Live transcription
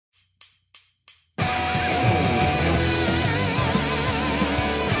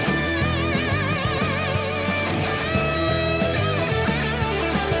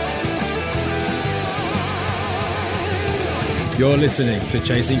You're listening to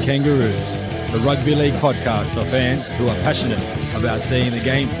Chasing Kangaroos, the rugby league podcast for fans who are passionate about seeing the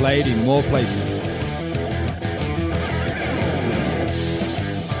game played in more places.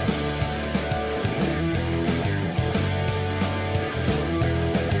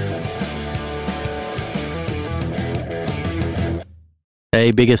 Hey,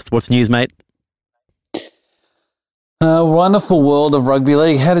 Biggest, what's news, mate? Wonderful world of rugby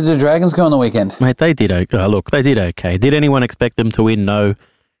league. How did the Dragons go on the weekend? Mate, they did okay. Did anyone expect them to win? No.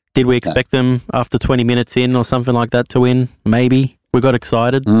 Did we expect them after 20 minutes in or something like that to win? Maybe. We got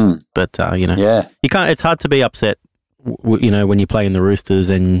excited, but, you can't, it's hard to be upset, when you play in the Roosters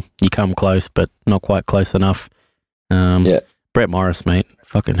and you come close, but not quite close enough. Brett Morris, mate,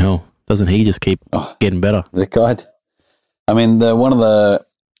 fucking hell. Doesn't he just keep getting better? The guy, one of the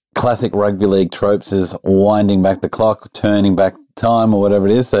classic rugby league tropes is winding back the clock, turning back time or whatever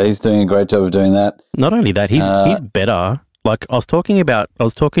it is. So he's doing a great job of doing that. Not only that, he's better. Like I was talking about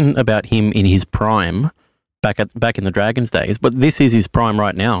him in his prime back in the Dragons days, but this is his prime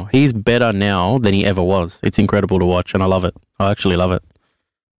right now. He's better now than he ever was. It's incredible to watch, and I love it. I actually love it.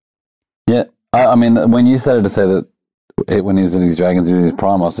 Yeah, I mean, when you started to say that when he was in his Dragons in his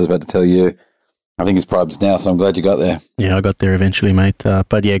prime, I was just about to tell you. I think his prime's now, so I'm glad you got there. Yeah, I got there eventually, mate.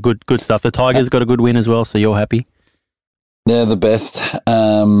 But yeah, good stuff. The Tigers got a good win as well, so you're happy. They're the best.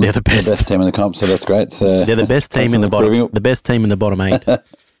 They're the best team in the comp, so that's great. So they're the best team in the bottom. The best team in the bottom 8.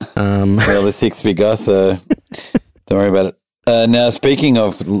 Well, the 6 big guys, so don't worry about it. Now, speaking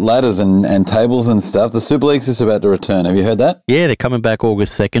of ladders and tables and stuff, the Super League's just about to return. Have you heard that? Yeah, they're coming back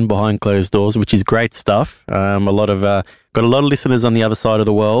August 2nd behind closed doors, which is great stuff. Got a lot of listeners on the other side of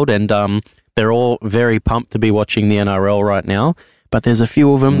the world, and they're all very pumped to be watching the NRL right now, but there's a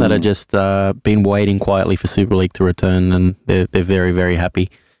few of them that are just been waiting quietly for Super League to return, and they're very, very happy.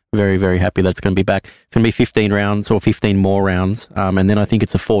 Very, very happy that it's going to be back. It's going to be 15 rounds or 15 more rounds, and then I think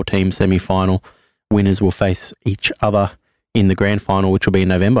it's a 4-team semi-final. Winners will face each other in the grand final, which will be in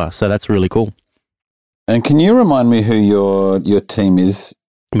November, so that's really cool. And can you remind me who your team is?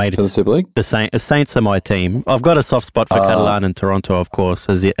 Mate, for the Super League? The Saints are my team. I've got a soft spot for Catalan and Toronto, of course,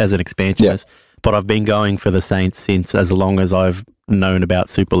 as an expansionist, but I've been going for the Saints since as long as I've known about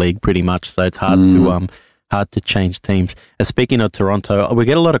Super League, pretty much. So it's hard to change teams. Speaking of Toronto, we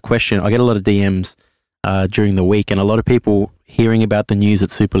get a lot of questions. I get a lot of DMs during the week, and a lot of people hearing about the news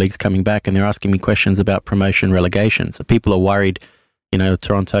that Super League's coming back, and they're asking me questions about promotion relegation. So people are worried,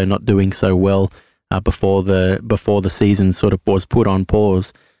 Toronto not doing so well before the season sort of was put on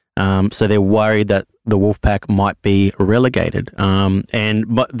pause. So they're worried that the Wolfpack might be relegated.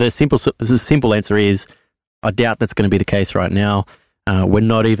 But the simple answer is, I doubt that's going to be the case right now. We're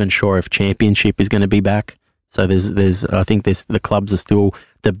not even sure if Championship is going to be back. So I think the clubs are still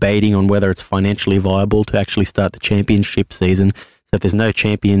debating on whether it's financially viable to actually start the Championship season. So if there's no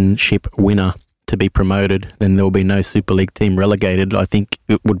Championship winner to be promoted, then there will be no Super League team relegated. I think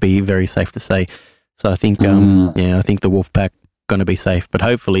it would be very safe to say. So I think, I think the Wolfpack going to be safe, but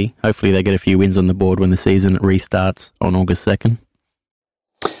hopefully they get a few wins on the board when the season restarts on August 2nd.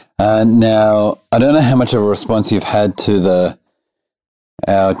 Now, I don't know how much of a response you've had to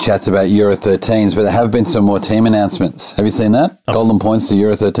our chats about Euro 13s, but there have been some more team announcements. Have you seen that? Golden points to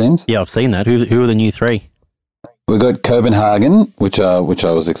Euro 13s? Yeah, I've seen that. Who are the new 3? We've got Copenhagen, which I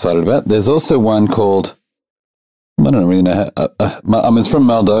was excited about. There's also one called, I don't really know how, it's from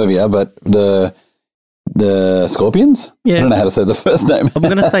Moldova, but the Scorpions? Yeah. I don't know how to say the first name. I'm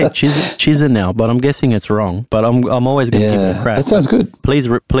going to say Chisinau, but I'm guessing it's wrong. But I'm always going to give them crap. That sounds good. Please,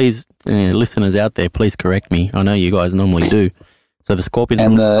 listeners out there, please correct me. I know you guys normally do. So the Scorpions,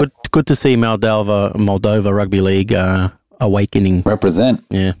 and good to see Moldova Rugby League awakening. Represent.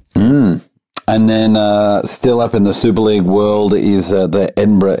 Yeah. And then still up in the Super League world is the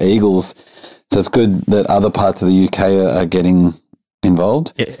Edinburgh Eagles. So it's good that other parts of the UK are getting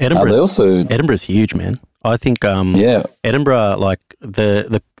involved. Yeah, Edinburgh's huge, man. I think Edinburgh, like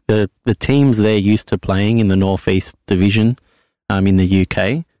the teams they're used to playing in the Northeast Division in the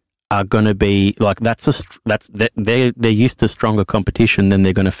UK are going to be like they're used to stronger competition than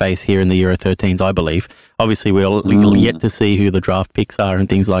they're going to face here in the Euro 13s, I believe. Obviously, we'll yet to see who the draft picks are and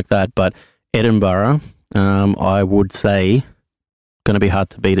things like that, but Edinburgh, I would say, going to be hard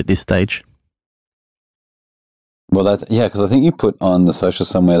to beat at this stage. Well, because I think you put on the social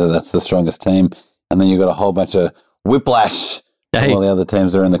somewhere that that's the strongest team, and then you've got a whole bunch of whiplash while the other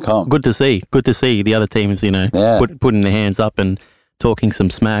teams are in the comp. Good to see the other teams, putting their hands up and talking some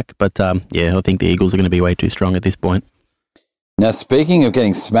smack. But, I think the Eagles are going to be way too strong at this point. Now, speaking of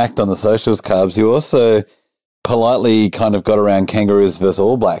getting smacked on the socials, Carbs, you also politely kind of got around Kangaroos versus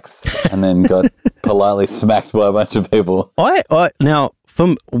All Blacks and then got politely smacked by a bunch of people. Now,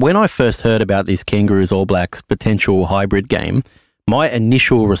 from when I first heard about this Kangaroos All Blacks potential hybrid game, my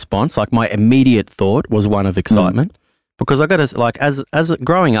initial response, like my immediate thought, was one of excitement. Because I got to, like, as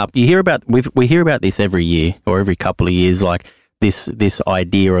growing up, we hear about this every year or every couple of years, like this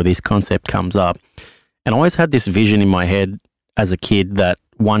idea or this concept comes up. And I always had this vision in my head as a kid that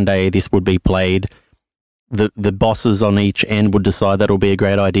one day this would be played. The bosses on each end would decide that it'll be a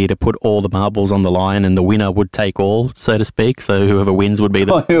great idea to put all the marbles on the line and the winner would take all, so to speak. So whoever wins would be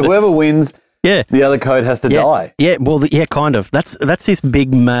whoever wins, the other code has to die. Yeah, well, kind of. That's this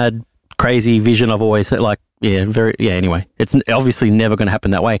big, mad, crazy vision I've always had, like, anyway, it's obviously never going to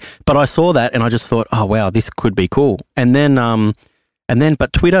happen that way. But I saw that and I just thought, oh, wow, this could be cool. And then,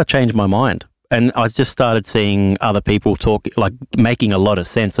 but Twitter changed my mind. And I just started seeing other people talk, like, making a lot of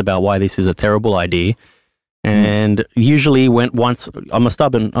sense about why this is a terrible idea. And usually I'm a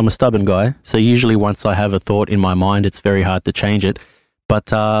stubborn guy. So usually once I have a thought in my mind, it's very hard to change it.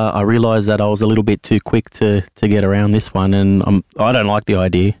 But I realized that I was a little bit too quick to get around this one. And I don't like the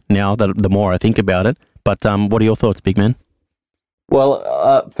idea now that the more I think about it. But what are your thoughts, big man?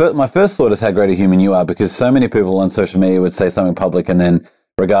 Well, my first thought is how great a human you are, because so many people on social media would say something public and then,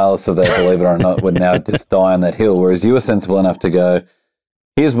 regardless of they believe it or not, would now just die on that hill. Whereas you were sensible enough to go,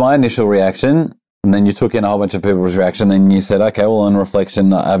 here's my initial reaction. And then you took in a whole bunch of people's reaction. Then you said, okay, well, on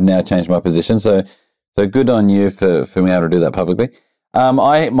reflection, I've now changed my position. So good on you for being able to do that publicly.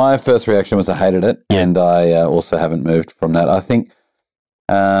 My first reaction was I hated it. Yeah. And I also haven't moved from that. I think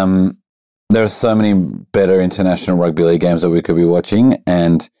there are so many better international rugby league games that we could be watching.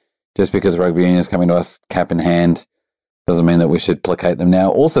 And just because rugby union is coming to us cap in hand doesn't mean that we should placate them now.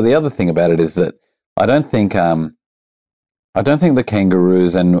 Also, the other thing about it is that I don't think the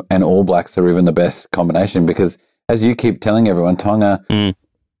Kangaroos and All Blacks are even the best combination, because, as you keep telling everyone, Tonga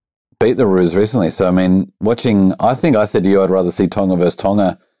beat the Roos recently. So, I mean, I think I said to you I'd rather see Tonga versus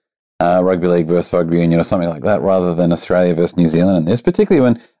Tonga, rugby league versus rugby union or something like that, rather than Australia versus New Zealand in this, particularly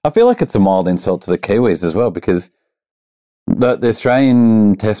when I feel like it's a mild insult to the Kiwis as well, because the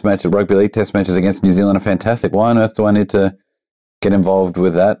Australian test match, rugby league test matches against New Zealand are fantastic. Why on earth do I need to get involved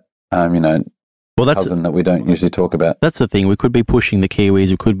with that? Well, that's cousin that we don't usually talk about. That's the thing. We could be pushing the Kiwis.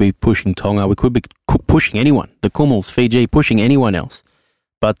 We could be pushing Tonga. We could be pushing anyone. The Kumals, Fiji, pushing anyone else.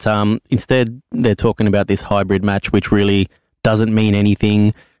 But instead, they're talking about this hybrid match, which really doesn't mean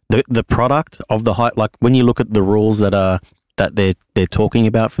anything. The product of the like when you look at the rules that they're talking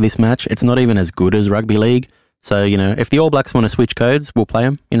about for this match, it's not even as good as rugby league. So if the All Blacks want to switch codes, we'll play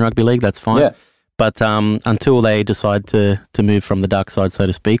them in rugby league. That's fine. Yeah. But until they decide to move from the dark side, so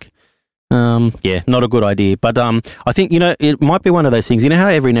to speak. Not a good idea. But I think, it might be one of those things. You know how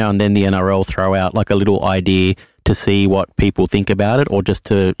every now and then the NRL throw out like a little idea to see what people think about it, or just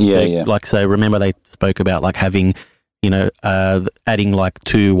to, like, so remember they spoke about like having, adding like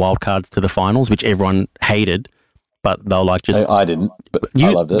 2 wild cards to the finals, which everyone hated, but they'll like just... I didn't, but I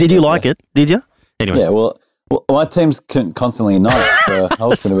loved it. Did you like it? Did you? Anyway. Yeah, well, my team's constantly not, so I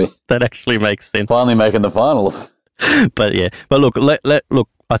was going to be... That actually makes sense. Finally making the finals. But look, look,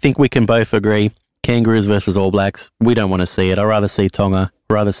 I think we can both agree, Kangaroos versus All Blacks, we don't want to see it. I'd rather see Tonga,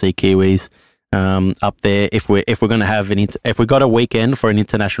 rather see Kiwis up there. If we're going to have if we got a weekend for an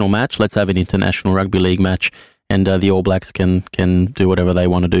international match, let's have an international rugby league match, and the All Blacks can do whatever they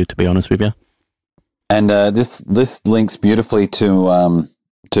want to do, to be honest with you. And this links beautifully to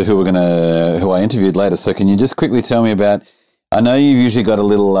who I interviewed later. So can you just quickly tell me about? I know you've usually got a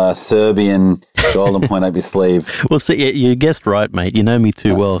little Serbian golden point up your sleeve. Well, see, you guessed right, mate. You know me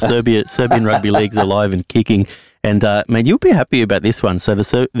too well. Serbian rugby league's alive and kicking. And, mate, you'll be happy about this one. So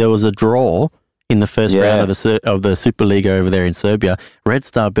there was a draw in the first round of the Superliga over there in Serbia. Red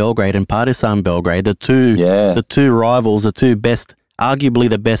Star Belgrade and Partizan Belgrade, the two rivals, the two best, arguably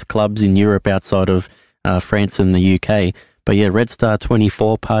the best clubs in Europe outside of France and the UK. But, yeah, Red Star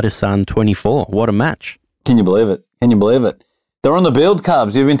 24, Partizan 24. What a match. Can you believe it? They're on the build,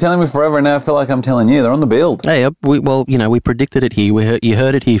 Cubs. You've been telling me forever, and now I feel like I'm telling you. They're on the build. Hey, we predicted it here. You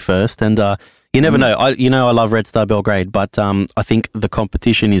heard it here first, and you never know. I love Red Star Belgrade, but I think the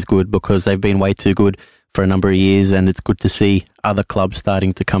competition is good because they've been way too good for a number of years, and it's good to see other clubs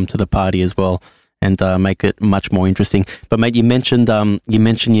starting to come to the party as well and make it much more interesting. But mate, you mentioned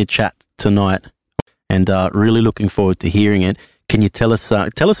your chat tonight, and really looking forward to hearing it. Can you tell us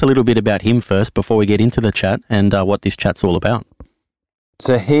a little bit about him first before we get into the chat and what this chat's all about?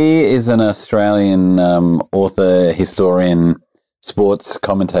 So he is an Australian author, historian, sports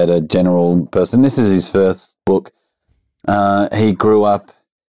commentator, general person. This is his first book. He grew up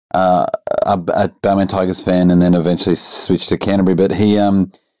a Balmain Tigers fan, and then eventually switched to Canterbury. But he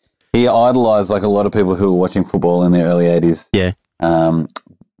idolised, like a lot of people who were watching football in the early 80s. Yeah.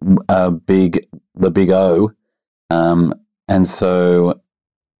 The Big O. And so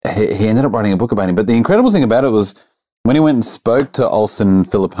he ended up writing a book about him. But the incredible thing about it was when he went and spoke to Olsen and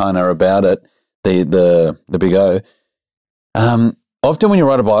Filipana about it, the Big O, often when you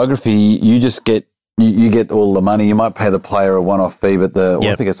write a biography, you just get you get all the money. You might pay the player a one-off fee, but the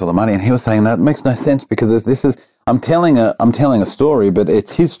author gets all the money. And he was saying that makes no sense because this is I'm telling a story, but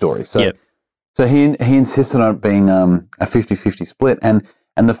it's his story. So he insisted on it being a 50-50 split. And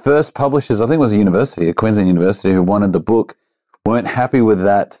the first publishers, I think it was a Queensland University, who wanted the book, weren't happy with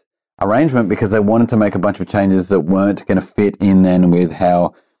that arrangement because they wanted to make a bunch of changes that weren't going to fit in then with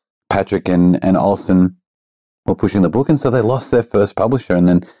how Patrick and Olsen were pushing the book. And so they lost their first publisher, and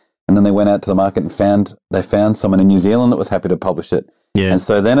then they went out to the market and found someone in New Zealand that was happy to publish it. Yeah. And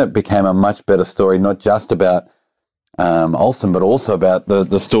so then it became a much better story, not just about Olsen, but also about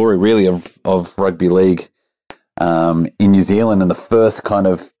the story really of rugby league in New Zealand. And the first kind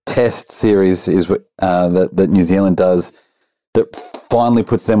of test series is that New Zealand does that finally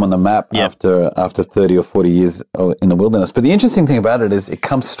puts them on the map after 30 or 40 years in the wilderness. But the interesting thing about it is it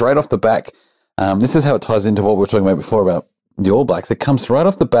comes straight off the back. This is how it ties into what we were talking about before about the All Blacks. It comes right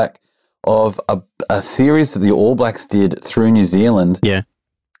off the back of a series that the All Blacks did through New Zealand in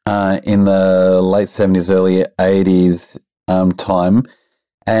the late 70s, early 80s time.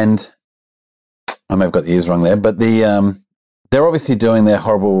 And I may have got the years wrong there, but they're obviously doing their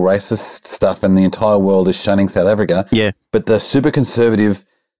horrible racist stuff and the entire world is shunning South Africa. Yeah. But the super conservative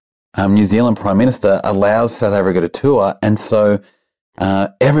New Zealand Prime Minister allows South Africa to tour, and so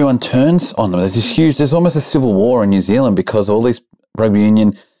everyone turns on them. There's almost a civil war in New Zealand because all these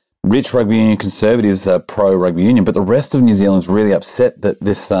rich rugby union conservatives are pro-rugby union, but the rest of New Zealand's really upset that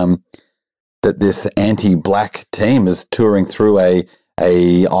this anti-black team is touring through a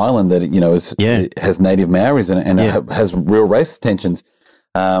island that has native Maoris and has real race tensions.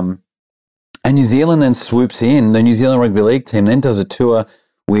 And New Zealand then swoops in. The New Zealand Rugby League team then does a tour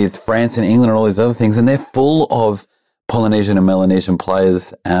with France and England and all these other things, and they're full of Polynesian and Melanesian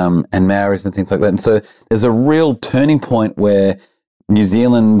players and Maoris and things like that. And so there's a real turning point where New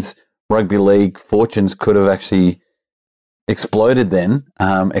Zealand's rugby league fortunes could have actually exploded then,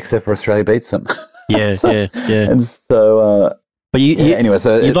 except for Australia beats them. And so... But anyway,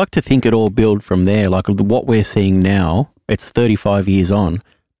 so you'd like to think it all build from there. Like what we're seeing now, it's 35 years on,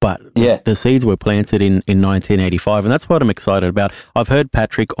 but the seeds were planted in 1985, and that's what I'm excited about. I've heard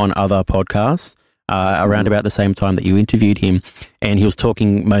Patrick on other podcasts around about the same time that you interviewed him, and he was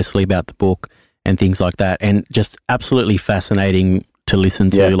talking mostly about the book and things like that, and just absolutely fascinating to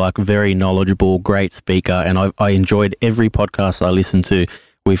listen to, like very knowledgeable, great speaker, and I enjoyed every podcast I listened to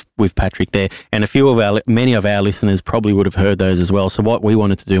with Patrick there, and many of our listeners probably would have heard those as well. So what we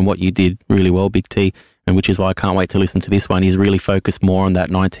wanted to do and what you did really well, Big T, and which is why I can't wait to listen to this one, is really focus more on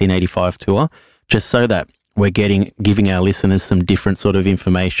that 1985 tour, just so that we're giving our listeners some different sort of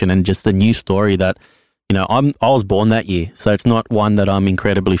information and just a new story that, I was born that year, so it's not one that I'm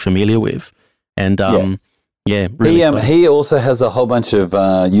incredibly familiar with. And really he also has a whole bunch of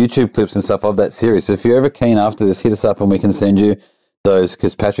YouTube clips and stuff of that series. So if you're ever keen after this, hit us up and we can send you those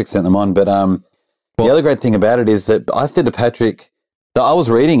because Patrick sent them on. But the other great thing about it is that I said to Patrick that I was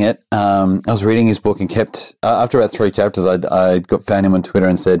reading it. I was reading his book and kept after about 3 chapters, I found him on Twitter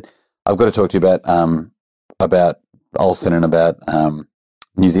and said, "I've got to talk to you about Olsen and about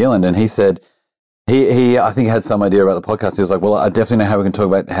New Zealand." And he said he I think had some idea about the podcast. He was like, "Well, I definitely know how we can talk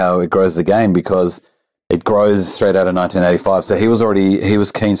about how it grows the game because it grows straight out of 1985." So he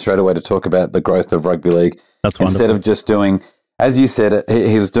was keen straight away to talk about the growth of rugby league. That's wonderful. Instead of just doing, as you said,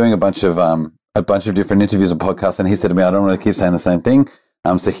 he was doing a bunch of different interviews and podcasts, and he said to me, "I don't want to keep saying the same thing.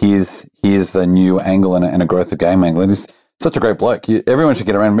 So here's a new angle and a growth of game angle." And he's such a great bloke. Everyone should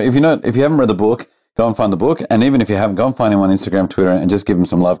get around him. If you haven't read the book, go and find the book. And even if you haven't, go and find him on Instagram, Twitter, and just give him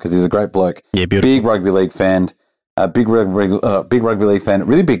some love because he's a great bloke. Yeah, beautiful. Big rugby league fan. Big rugby league fan.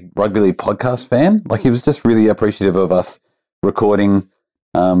 Really big rugby league podcast fan. Like he was just really appreciative of us recording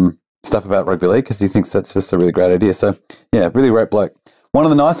stuff about rugby league because he thinks that's just a really great idea. So yeah, really great bloke. One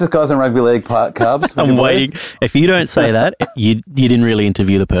of the nicest guys in rugby league, Carbs. I'm waiting. If you don't say that, you didn't really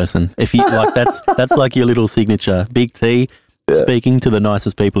interview the person. If you like, that's like your little signature. Big T speaking to the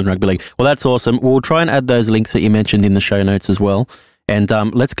nicest people in rugby league. Well, that's awesome. We'll try and add those links that you mentioned in the show notes as well. And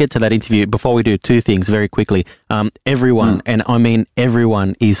let's get to that interview. Before we do, 2 things very quickly. Everyone, and I mean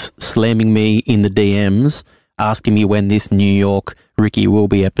everyone, is slamming me in the DMs, asking me when this New York Ricky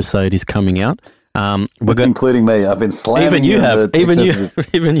Wilby episode is coming out. Including me. I've been slamming even you have. Even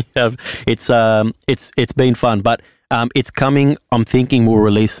you have. It's been fun, but it's coming. I'm thinking we'll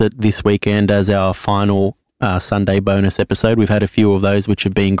release it this weekend as our final Sunday bonus episode. We've had a few of those which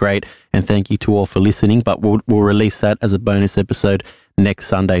have been great, and thank you to all for listening. But we'll release that as a bonus episode next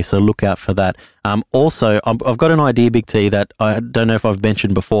Sunday, so look out for that. Also, I've got an idea, Big T, that I don't know if I've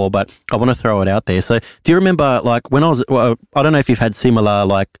mentioned before, but I want to throw it out there. So, do you remember, like, when I was, I don't know if you've had similar,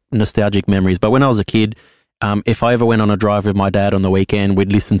 like, nostalgic memories, but when I was a kid, if I ever went on a drive with my dad on the weekend,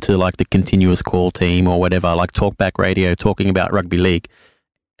 we'd listen to, like, the continuous call team or whatever, like talkback radio talking about rugby league.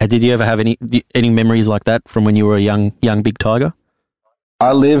 Did you ever have any memories like that from when you were a young Big Tiger?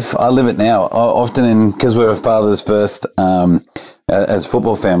 I live it now. Often because we're fathers first, as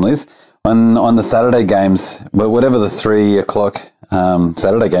football families, on the Saturday games, whatever the 3 o'clock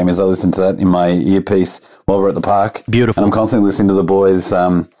Saturday game is, I listen to that in my earpiece while we're at the park. Beautiful. And I'm constantly listening to the boys,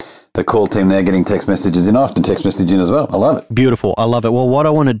 the call team there, getting text messages in. I often text message in as well. I love it. Beautiful. I love it. Well, what I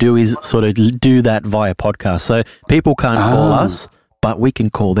want to do is sort of do that via podcast. So people can't call us, but we can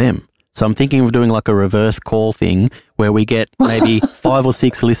call them. So I'm thinking of doing like a reverse call thing where we get maybe 5 or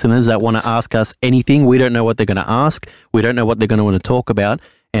 6 listeners that want to ask us anything. We don't know what they're going to ask. We don't know what they're going to want to talk about.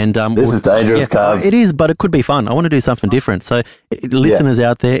 And this is dangerous, Carbs. It is, but it could be fun. I want to do something different. So listeners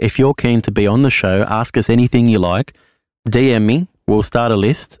out there, if you're keen to be on the show, ask us anything you like. DM me. We'll start a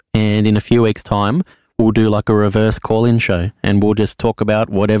list. And in a few weeks' time, we'll do like a reverse call-in show. And we'll just talk about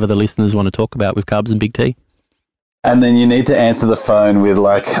whatever the listeners want to talk about with Carbs and Big T. And then you need to answer the phone with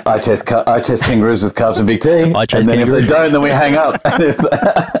like, I chase kangaroos with Carbs and Big T. And then kangaroos. If they don't, then we hang up.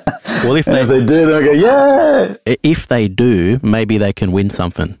 Well, if they do, then we go, yeah. If they do, maybe they can win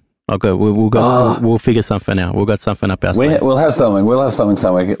something. We'll figure something out. We've got something up our sleeve. We'll have something. We'll have something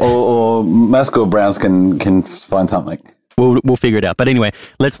somewhere. Or Mascot Browns can find something. We'll figure it out. But anyway,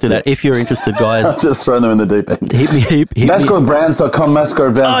 let's do that. If you're interested, guys. I'll just throw them in the deep end. Hit me. Mascotbrowns.com,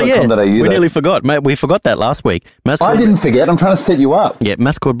 mascotbrowns.com.au. We nearly forgot. Mate, we forgot that last week. I didn't forget. I'm trying to set you up. Yeah,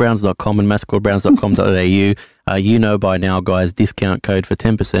 mascotbrowns.com and mascotbrowns.com.au. You know by now, guys, discount code for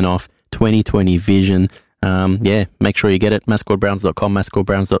 10% off 2020 Vision. Make sure you get it. mascotbrowns.com,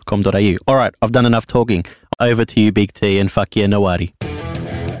 mascotbrowns.com.au. All right, I've done enough talking. Over to you, Big T, and fuck yeah, Nawari.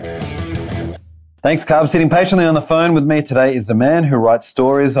 Thanks, Carb. Sitting patiently on the phone with me today is a man who writes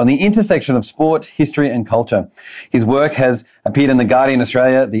stories on the intersection of sport, history and culture. His work has appeared in The Guardian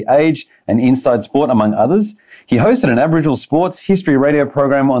Australia, The Age and Inside Sport, among others. He hosted an Aboriginal sports history radio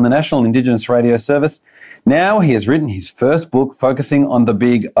program on the National Indigenous Radio Service. Now he has written his first book focusing on the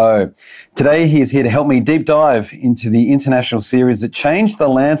Big O. Today he is here to help me deep dive into the international series that changed the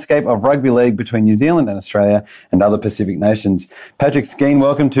landscape of rugby league between New Zealand and Australia and other Pacific nations. Patrick Skeen,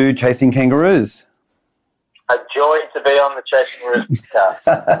 welcome to Chasing Kangaroos. A joy to be on the Chasing Kangaroos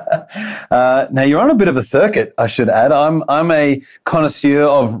podcast. Now, you're on a bit of a circuit, I should add. I'm a connoisseur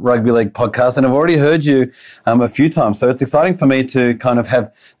of rugby league podcasts, and I've already heard you a few times. So it's exciting for me to kind of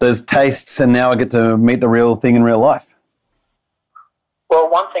have those tastes, and now I get to meet the real thing in real life. Well,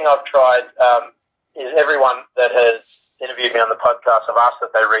 one thing I've tried is everyone that has interviewed me on the podcast, I've asked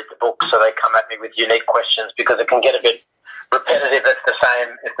that they read the book so they come at me with unique questions because it can get a bit repetitive. It's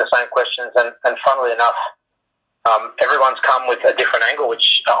the same questions, and funnily enough, everyone's come with a different angle,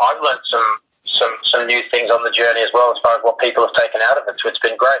 which I've learned some new things on the journey as well as far as what people have taken out of it, so it's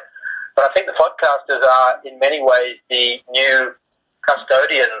been great. But I think the podcasters are in many ways the new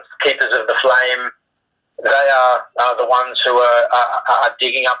custodians, keepers of the flame. They are the ones who are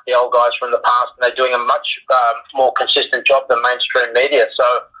digging up the old guys from the past, and they're doing a much more consistent job than mainstream media.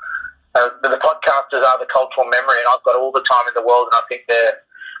 So the podcasters are the cultural memory, and I've got all the time in the world, and I think they're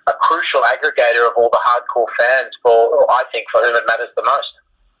a crucial aggregator of all the hardcore fans for whom it matters the most.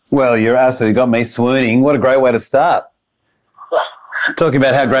 Well, you're absolutely got me swooning. What a great way to start. Talking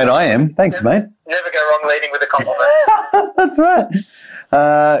about how great I am. Thanks, mate. Never go wrong leading with a compliment. That's right.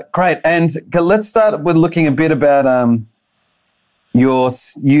 Great. And let's start with looking a bit about how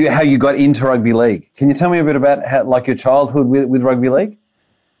you got into rugby league. Can you tell me a bit about your childhood with rugby league?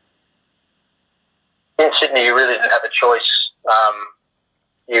 In Sydney, you really didn't have a choice.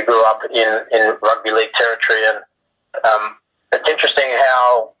 You grew up in rugby league territory, and it's interesting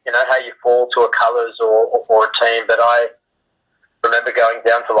how you fall to a colours or a team. But I remember going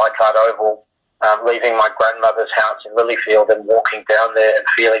down to Leichhardt Oval, leaving my grandmother's house in Lilyfield and walking down there and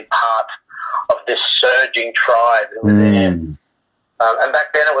feeling part of this surging tribe who was there. And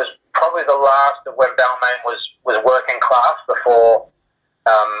back then it was probably the last of when Balmain was working class before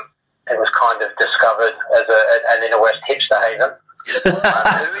it was kind of discovered as an inner west hipster haven.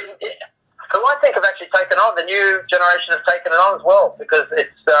 who I think have actually taken on. The new generation has taken it on as well, because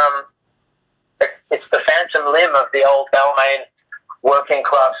it's the phantom limb of the old Balmain working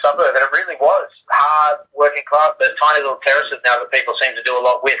class suburb, and it really was hard working class. Those tiny little terraces now that people seem to do a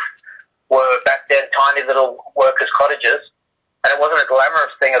lot with were back then tiny little workers' cottages, and it wasn't a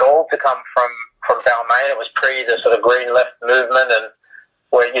glamorous thing at all to come from Balmain. It was pre the sort of Green Left movement, and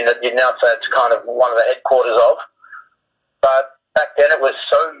where you'd now say it's kind of one of the headquarters of. But back then it was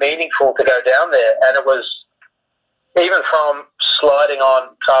so meaningful to go down there, and it was even from sliding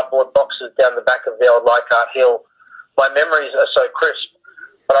on cardboard boxes down the back of the old Leichhardt Hill. My memories are so crisp.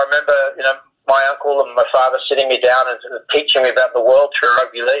 But I remember, my uncle and my father sitting me down and teaching me about the world through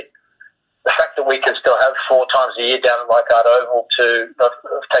rugby league. The fact that we can still have 4 times a year down at Leichhardt Oval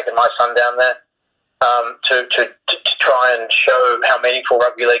I've taken my son down there to try and show how meaningful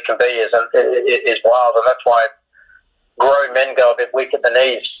rugby league can be is wild, and that's why grown men go a bit weak at the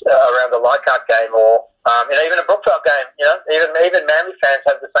knees around the Leichhardt game, or even a Brookvale game. Even Manly fans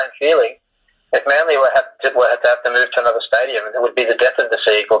have the same feeling. If Manly had to have to move to another stadium, it would be the death of the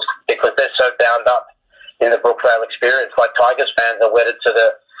Sea Eagles, because they're so bound up in the Brookvale experience, like Tigers fans are wedded to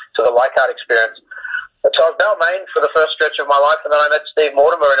the Leichhardt experience. So I was Balmain for the first stretch of my life, and then I met Steve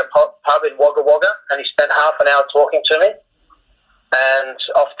Mortimer in a pub in Wagga Wagga, and he spent half an hour talking to me. And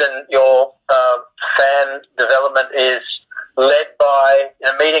often your fan development is led by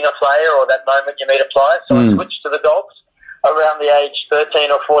meeting a player, or that moment you meet a player. So I switched to the Dogs around the age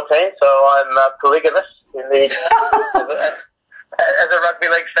 13 or 14, so I'm polygamous as a rugby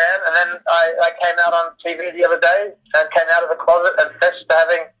league fan. And then I came out on TV the other day and came out of the closet and confessed to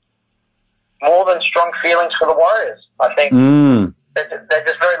having more than strong feelings for the Warriors. I think they're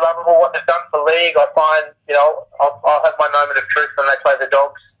just very lovable, what they've done for the league. I find, I'll have my moment of truth when they play the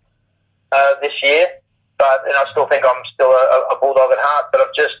Dogs this year. But I still think I'm still a Bulldog at heart. But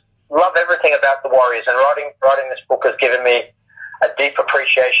I've just loved everything about the Warriors. And writing this book has given me a deep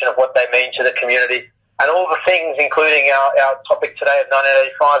appreciation of what they mean to the community. And all the things, including our topic today of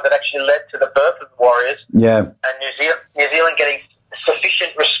 1985, that actually led to the birth of the Warriors. Yeah. And New Zealand getting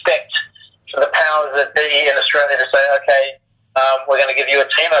sufficient respect for the powers that be in Australia to say, okay, we're going to give you a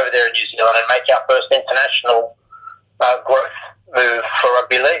team over there in New Zealand and make our first international growth move for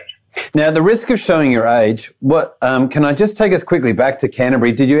rugby league. Now, the risk of showing your age, what can I just take us quickly back to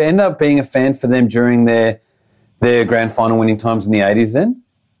Canterbury? Did you end up being a fan for them during their grand final winning times in the 80s then?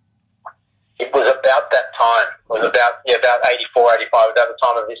 It was about that time. It was about 84, 85, about the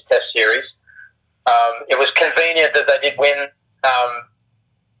time of this test series. It was convenient that they did win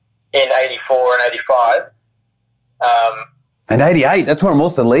in 84 and 85. And 88, that's where I'm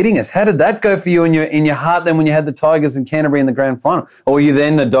also leading us. How did that go for you in your heart then when you had the Tigers and Canterbury in the grand final? Or were you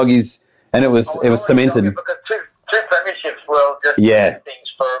then the Doggies and it was cemented? Because two premierships were just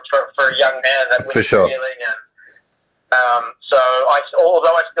things for a young man that for sure. Feeling. And, so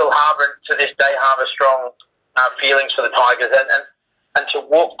although I still to this day harbour strong feelings for the Tigers, and to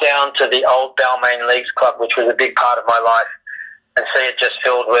walk down to the old Balmain Leagues Club, which was a big part of my life, and see it just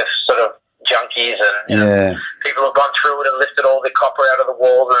filled with sort of junkies and people have gone through it and lifted all the copper out of the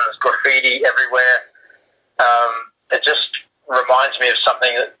walls, and there's graffiti everywhere. It just reminds me of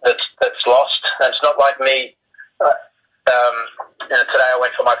something that's lost. And it's not like me. Today I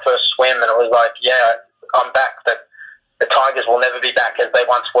went for my first swim, and it was like, I'm back. That the Tigers will never be back as they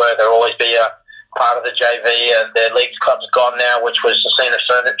once were. There'll always be a part of the JV, and their leagues club's gone now, which was the scene of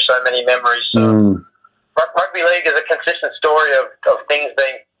so many memories. So rugby league is a consistent story of things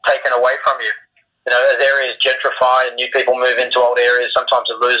being taken away from you. As areas gentrify and new people move into old areas, sometimes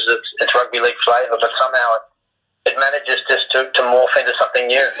it loses its rugby league flavour, but somehow it manages just to morph into something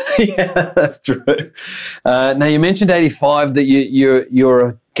new. Yeah, that's true. Now, you mentioned 85, that you're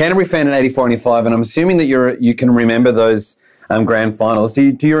a Canterbury fan in 84 and 85, and I'm assuming that you can remember those grand finals.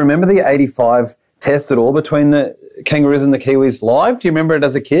 Do you remember the 85 test at all between the Kangaroos and the Kiwis live? Do you remember it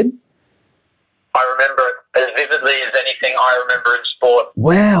as a kid? I remember it as vividly as anything I remember in sport.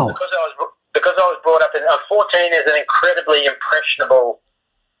 Wow. Because I was brought up in 14 is an incredibly impressionable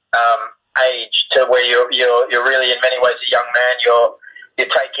age to where you're really in many ways a young man. You're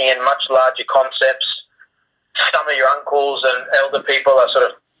taking in much larger concepts. Some of your uncles and elder people are sort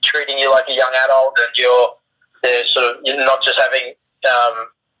of treating you like a young adult, and you're not just having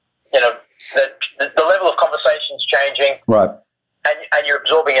the level of conversation's changing. Right. And you're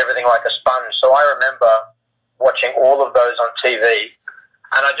absorbing everything like a sponge. So I remember watching all of those on TV,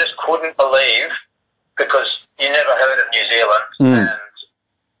 and I just couldn't believe, because you never heard of New Zealand, and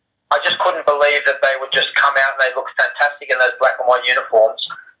I just couldn't believe that they would just come out and they looked fantastic in those black and white uniforms.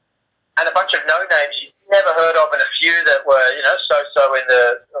 And a bunch of no-names, never heard of, and a few that were, so-so in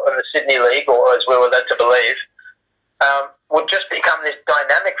the Sydney League, or as we were led to believe, would just become this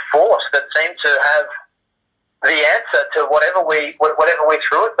dynamic force that seemed to have the answer to whatever we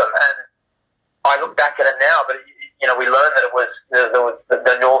threw at them. And I look back at it now, but we learned that it was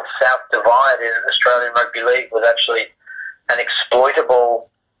the north-south divide in Australian rugby league was actually an exploitable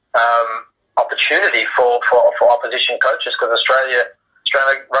opportunity for opposition coaches, because Australian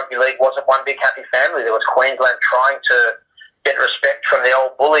rugby league wasn't one big happy family. There was Queensland trying to get respect from the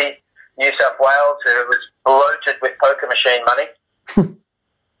old bully New South Wales, who was bloated with poker machine money.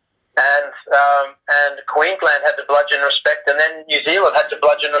 And Queensland had to bludgeon respect, and then New Zealand had to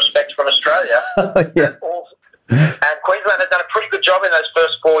bludgeon respect from Australia. Yeah. And Queensland had done a pretty good job in those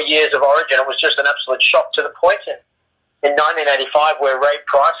first 4 years of origin. It was just an absolute shock, to the point in 1985 where Ray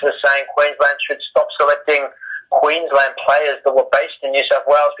Price was saying Queensland should stop selecting Queensland players that were based in New South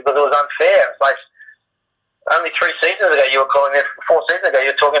Wales because it was unfair. It's like only 3 seasons ago you were calling it, 4 seasons ago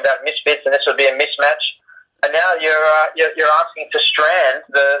you were talking about misfits and this would be a mismatch. And now you're asking to strand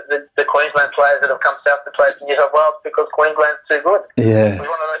the Queensland players that have come south to play for New South Wales because Queensland's too good. Yeah. It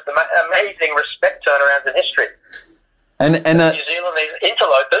was one of the most amazing respect turnarounds in history. And New Zealand, these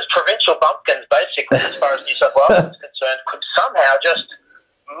interlopers, provincial bumpkins, basically, as far as New South Wales is concerned, could somehow just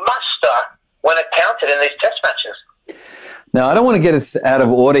muster when it counted in these test matches. now, I don't want to get us out of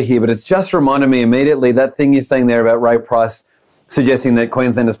order here, but it's just reminded me immediately that thing you're saying there about Ray Price suggesting that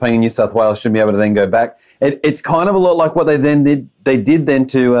Queenslanders playing in New South Wales should be able to then go back. It's kind of a lot like what they did then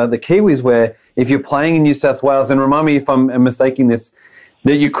to the Kiwis, where if you're playing in New South Wales, and remind me if I'm mistaking this,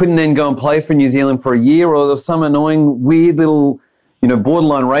 that you couldn't then go and play for New Zealand for a year, or there was some annoying, weird little,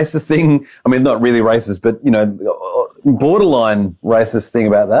 borderline racist thing. I mean, not really racist, but, borderline racist thing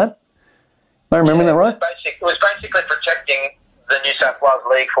about that. Am I remembering that right? It was basically protecting the New South Wales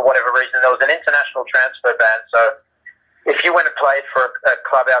League for whatever reason. There was an international transfer ban, so if you went and played for a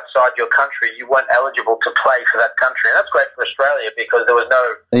club outside your country, you weren't eligible to play for that country. And that's great for Australia because there was no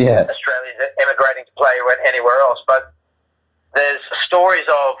Australians emigrating to play anywhere else. But there's stories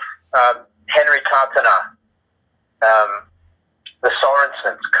of Henry Cartona, the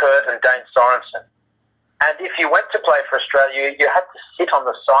Sorensens, Kurt and Dane Sorensen. And if you went to play for Australia, you had to sit on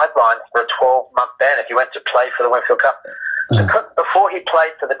the sidelines for a 12-month ban if you went to play for the Winfield Cup. So before he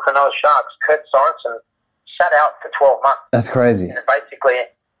played for the Cronulla Sharks, Kurt Sorensen sat out for 12 months. That's crazy. And basically,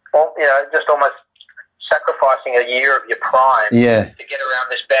 just almost sacrificing a year of your prime to get around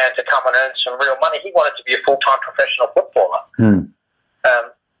this ban to come and earn some real money. He wanted to be a full-time professional footballer.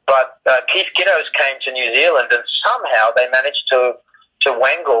 But Keith Giddos came to New Zealand and somehow they managed to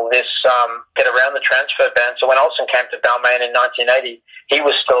wangle this, get around the transfer ban. So when Olsen came to Balmain in 1980, he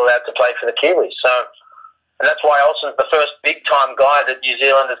was still allowed to play for the Kiwis. And that's why Olsen's the first big-time guy that New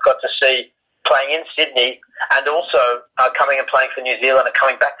Zealand has got to see playing in Sydney, and also coming and playing for New Zealand and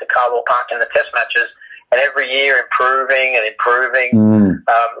coming back to Carlaw Park in the test matches, and every year improving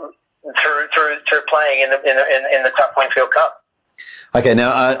through playing in the Tough Winfield Cup. Okay,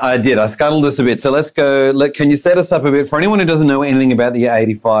 now I scuttled this a bit, so let's go. Can you set us up a bit for anyone who doesn't know anything about the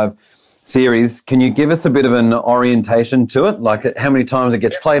 85 series? Can you give us a bit of an orientation to it, like how many times it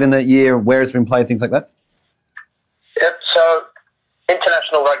gets played in that year, where it's been played, things like that? Yep. So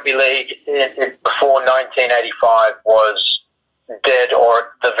International Rugby League before 1985 was dead, or at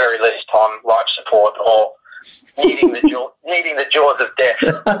the very least on life support, or needing the jaws of death.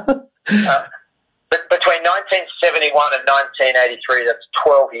 But between 1971 and 1983, that's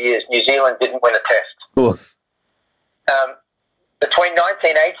 12 years, New Zealand didn't win a test. Oof. Between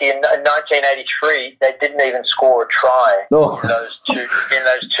 1980 and 1983, they didn't even score a try in those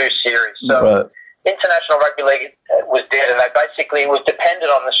two series. So International Rugby League was dead, and it was dependent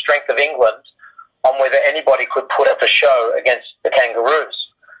on the strength of England on whether anybody could put up a show against the Kangaroos.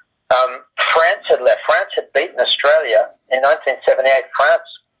 France had left. France had beaten Australia in 1978. France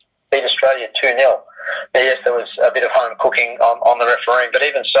beat Australia 2-0. Yes, there was a bit of home cooking on the refereeing, but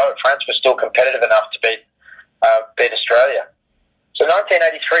even so, France was still competitive enough to beat Australia. So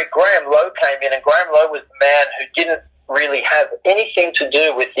 1983, Graham Lowe came in, and Graham Lowe was the man who didn't really have anything to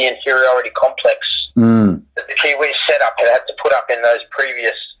do with the inferiority complex that the Kiwis set up, had to put up in those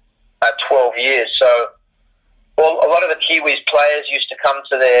previous 12 years. So, well, a lot of the Kiwis players used to come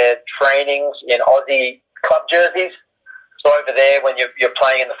to their trainings in Aussie club jerseys. So over there, when you're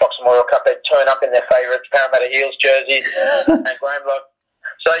playing in the Fox Memorial Cup, they'd turn up in their favourite Parramatta Eels jerseys and Graham Lowe.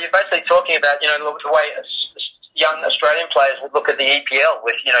 So you're basically talking about, the way young Australian players would look at the EPL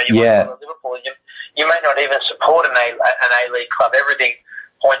with, you want to Liverpool. You may not even support an A-League club. Everything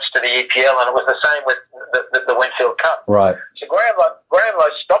points to the EPL, and it was the same with the Winfield Cup. Right. So Graham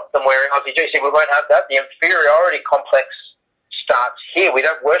Lowe stopped them wearing Aussie jerseys. He said, we won't have that. The inferiority complex starts here. We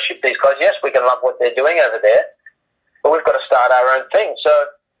don't worship these guys. Yes, we can love what they're doing over there, but we've got to start our own thing. So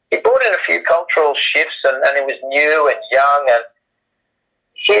he brought in a few cultural shifts, and it was new and young. And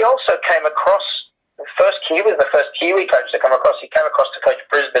he also came across the first Kiwi coach to come across. He came across to coach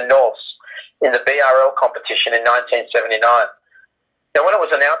Brisbane Norths in the BRL competition in 1979. Now, when it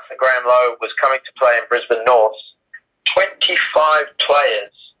was announced that Graham Lowe was coming to play in Brisbane Norths, 25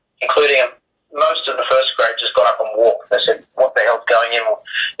 players, including most of the first grade, just got up and walked. They said, what the hell's going in?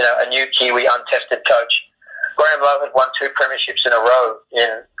 You know, a new Kiwi, untested coach. Graham Lowe had won 2 premierships in a row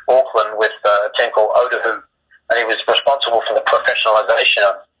in Auckland with a team called Otahu, and he was responsible for the professionalisation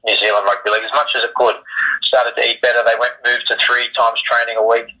of New Zealand rugby league as much as it could. Started to eat better. They moved to 3 times training a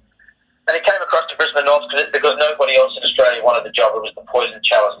week. And he came across to Brisbane North because nobody else in Australia wanted the job. It was the poison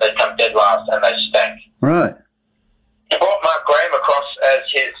chalice. They'd come dead last and they stank. Right. He brought Mark Graham across as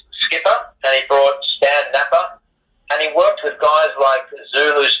his skipper, and he brought Stan Napper, and he worked with guys like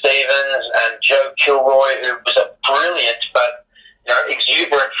Zulu Stevens and Joe Kilroy, who was a brilliant but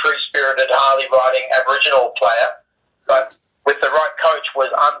exuberant, free-spirited, Harley-riding Aboriginal player. But with the right coach was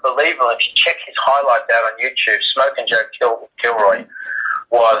unbelievable. If you check his highlights out on YouTube, Smoking Joe Kilroy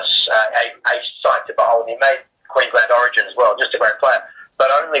was a sight to behold. He made Queensland Origin as well, just a great player, but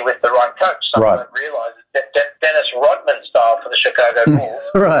only with the right coach. Someone that realises that Dennis Rodman style for the Chicago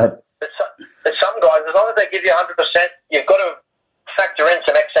Bulls. Right. But some guys, as long as they give you 100%, you've got to factor in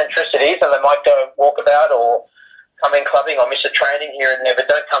some eccentricities, and they might go walkabout or come in clubbing or miss a training here and there, but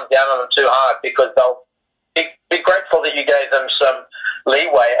don't come down on them too hard, because they'll be grateful that you gave them some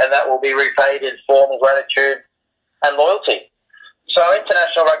leeway, and that will be repaid in form, gratitude and loyalty. So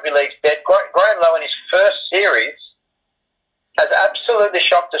International Rugby League's dead. Graham Lowe in his first series has absolutely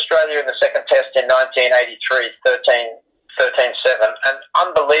shocked Australia in the second test in 1983, 13-7, and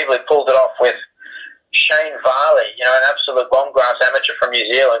unbelievably pulled it off with Shane Varley, an absolute long grass amateur from New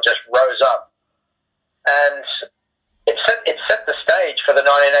Zealand, just rose up. And it set the stage for the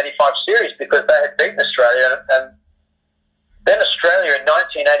 1985 series, because they had beaten Australia, and then Australia in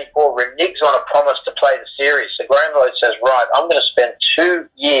 1984 reneges on a promise to play the series. So Graham Lowe says, right, I'm going to spend 2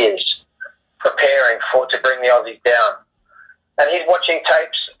 years preparing to bring the Aussies down. And he's watching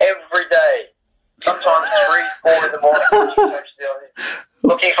tapes every day, sometimes 3, 4 in the morning,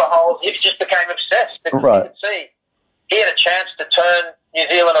 looking for holes. He just became obsessed, because he could see he had a chance to turn New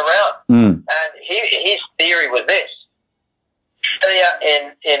Zealand around. And his theory was this. Australia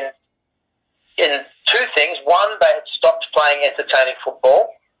in 2 things. One, they had stopped playing entertaining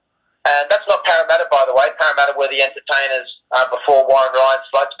football. And that's not Parramatta, by the way. Parramatta were the entertainers before Warren Ryan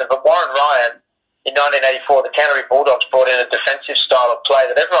slugged them. But Warren Ryan, in 1984, the Canterbury Bulldogs brought in a defensive style of play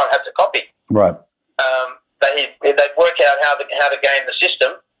that everyone had to copy. Right. They'd work out how to game the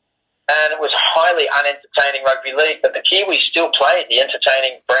system, and it was highly unentertaining rugby league. But the Kiwis still played the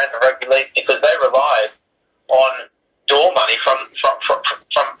entertaining brand of rugby league, because they relied on door money from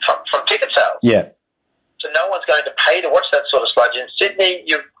ticket sales. Yeah. So no one's going to pay to watch that sort of sludge. In Sydney,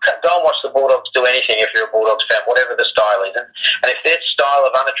 you go and watch the Bulldogs do anything if you're a Bulldogs fan, whatever the style is. And if their style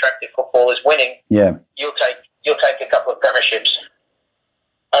of unattractive football is winning, you'll take a couple of premierships.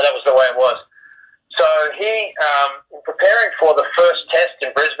 And that was the way it was. So he, in preparing for the first test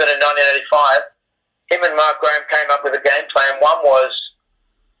in Brisbane in 1985, him and Mark Graham came up with a game plan. One was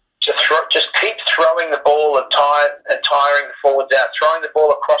to just keep throwing the ball and tiring the forwards out, throwing the ball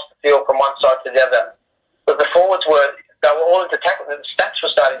across the field from one side to the other. But the forwards were all into tackle. The stats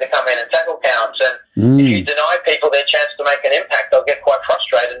were starting to come in, and tackle counts. And if you deny people their chance to make an impact, they'll get quite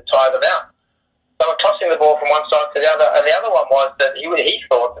frustrated and tire them out. They were tossing the ball from one side to the other. And the other one was that he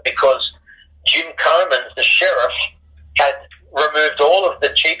thought that because Jim Comans, the sheriff, had removed all of the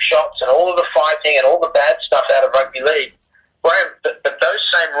cheap shots and all of the fighting and all the bad stuff out of rugby league, but those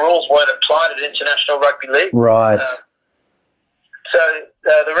same rules weren't applied at International Rugby League. Right. So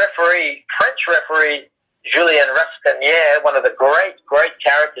the French referee, Julien Rascagnier, one of the great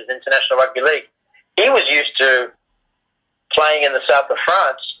characters in International Rugby League, he was used to playing in the south of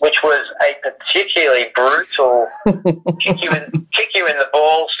France, which was a particularly brutal, kick you in the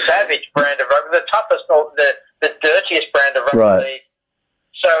balls, savage brand of rugby, the toughest, the dirtiest brand of rugby league.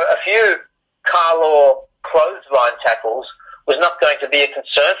 So a few car law clothesline tackles was not going to be a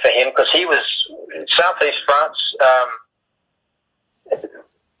concern for him, because he was Southeast France.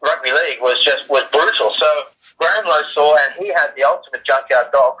 Rugby league was brutal. So Graham Lowe saw, and he had the ultimate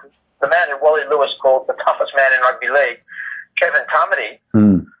junkyard dog, the man who Wally Lewis called the toughest man in rugby league, Kevin Carmody,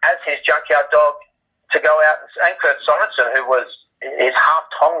 as his junkyard dog to go out, and Kurt Sorensen, who is half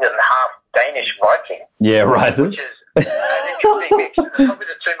Tongan, half Danish Viking. Yeah, right. Which is an interesting mix. Probably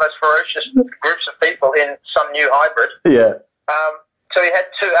the two most ferocious groups of people in some new hybrid. Yeah. So he had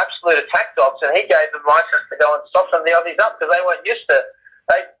two absolute attack dogs, and he gave them license to go and soften the Aussies up because they weren't used to.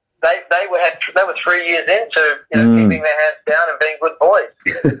 They were 3 years into keeping their hands down and being good boys.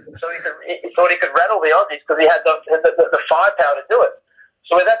 So he thought he could rattle the Aussies because he had the firepower to do it.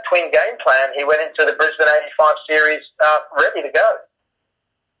 So with that twin game plan, he went into the Brisbane '85 series ready to go.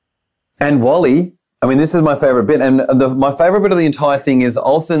 And Wally, I mean, this is my favourite bit, and my favourite bit of the entire thing is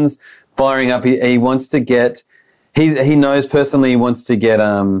Olsen's firing up. He wants to get. He knows personally he wants to get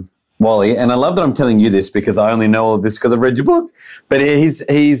Wally, and I love that I'm telling you this because I only know all of this because I've read your book. But he's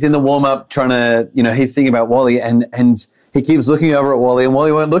in the warm up trying to, he's thinking about Wally, and he keeps looking over at Wally, and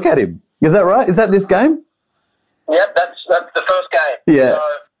Wally won't look at him. Is that right? Is that this game? Yep, that's the first game. Yeah. So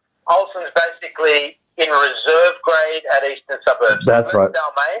Olsen's basically in reserve grade at Eastern Suburbs. That's right.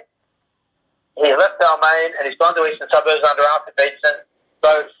 He left Balmain and he's gone to Eastern Suburbs under Arthur Beetson.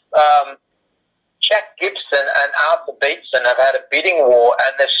 Both Jack Gibson and Arthur Beetson have had a bidding war,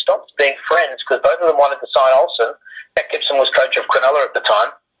 and they've stopped being friends because both of them wanted to sign Olsen. Jack Gibson was coach of Cronulla at the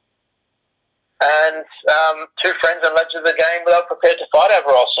time. And two friends and legends of the game were prepared to fight over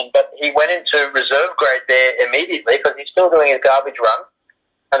Olsen, but he went into reserve grade there immediately because he's still doing his garbage run,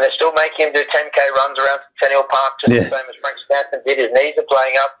 and they're still making him do 10K runs around Centennial Park, just the same as Frank Stanton did. His knees are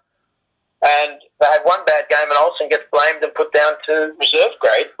playing up. And they had one bad game, and Olsen gets blamed and put down to reserve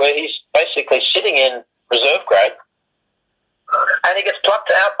grade, where he's basically sitting in reserve grade, and he gets plucked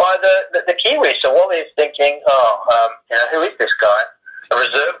out by the Kiwis. So Wally is thinking, who is this guy? A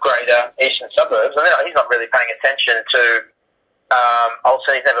reserve grader, Eastern Suburbs. And he's not really paying attention to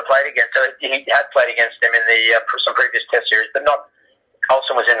Olsen. He's never played against. So he had played against him in some previous test series, but not.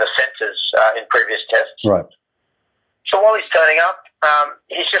 Olsen was in the centres in previous tests. Right. So while he's turning up,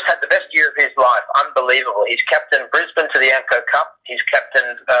 he's just had the best year of his life. Unbelievable. He's captained Brisbane to the AMCO Cup. He's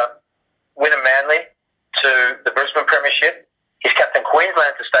captained Wynnum Manly to the Brisbane Premiership. He's captained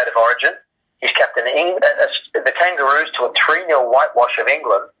Queensland to State of Origin. He's captained the Kangaroos to a 3-0 whitewash of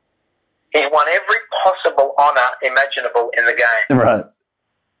England. He's won every possible honour imaginable in the game. Right.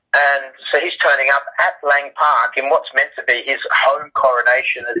 And so he's turning up at Lang Park in what's meant to be his home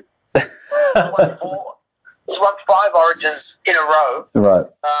coronation. He's won 5 Origins in a row. Right.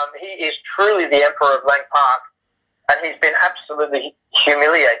 He is truly the emperor of Lang Park, and he's been absolutely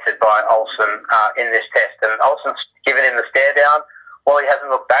humiliated by Olsen in this test. And Olsen's given him the stare down while he hasn't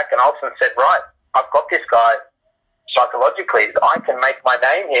looked back. And Olsen said, right, I've got this guy psychologically. I can make my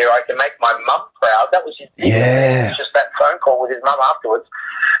name here. I can make my mum proud. That was his big thing. It was just that phone call with his mum afterwards.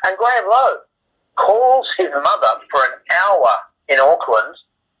 And Graham Lowe calls his mother for an hour in Auckland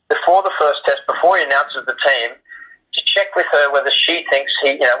before the first test, before he announces the team, to check with her whether she thinks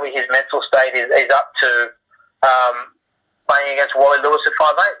his mental state is up to playing against Wally Lewis at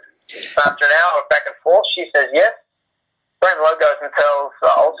 5'8". After an hour of back and forth, she says yes. Graham Lowe goes and tells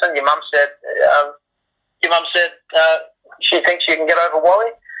Olsen, your mum said she thinks you can get over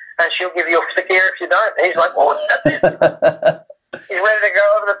Wally, and she'll give you a flick ear if you don't. And he's like, well, that's it. He's ready to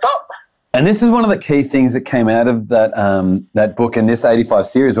go over the top. And this is one of the key things that came out of that book and this 85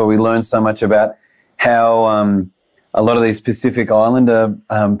 series, where we learned so much about how a lot of these Pacific Islander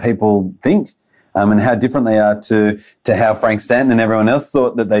people think and how different they are to how Frank Stanton and everyone else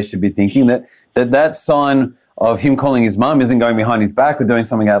thought that they should be thinking. That sign of him calling his mum isn't going behind his back or doing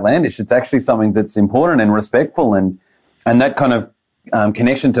something outlandish. It's actually something that's important and respectful, and that kind of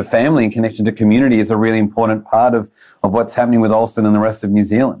connection to family and connection to community is a really important part of what's happening with Olsen and the rest of New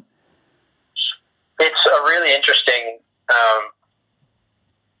Zealand. It's a really interesting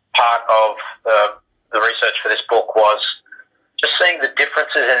part of the research for this book was just seeing the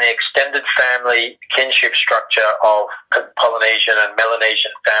differences in the extended family kinship structure of Polynesian and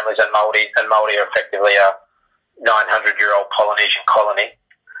Melanesian families, and Māori are effectively a 900-year-old Polynesian colony.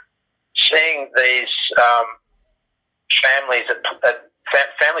 Seeing these family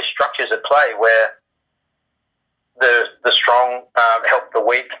structures at play where the strong help the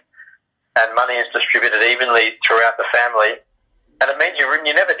weak, and money is distributed evenly throughout the family, and it means you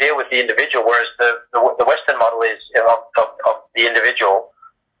never deal with the individual. Whereas the Western model is of the individual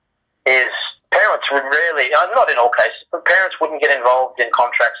is parents would rarely, not in all cases, but parents wouldn't get involved in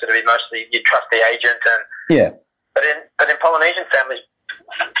contracts that would be mostly you trust the agent and yeah. But in Polynesian families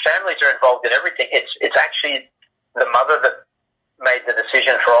are involved in everything. It's actually the mother that made the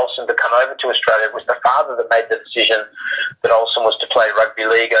decision for Olsen to come over to Australia. It was the father that made the decision that Olsen was to play rugby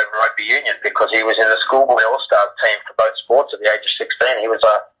league over rugby union, because he was in the schoolboy all-stars team for both sports at the age of 16. He was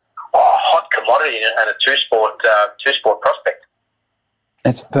a hot commodity and a two-sport prospect.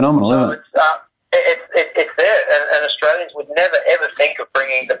 It's phenomenal, isn't it? and Australians would never ever think of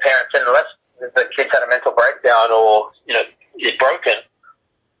bringing the parents in unless the kids had a mental breakdown or is broken.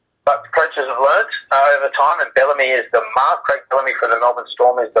 But coaches have learnt over time, and Bellamy is Craig Bellamy from the Melbourne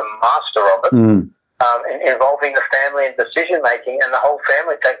Storm is the master of it, involving the family in decision making and the whole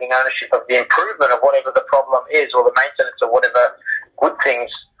family taking ownership of the improvement of whatever the problem is or the maintenance of whatever good things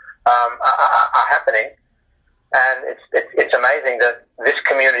are happening. And it's amazing that this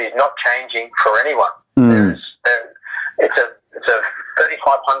community is not changing for anyone. It's a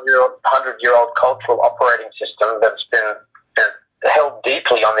 3,500-year-old cultural operating system that's been held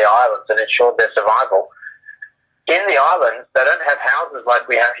deeply on the islands and ensured their survival. In the islands, they don't have houses like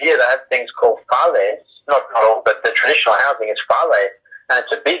we have here. They have things called whales. Not all, but the traditional housing is whale. And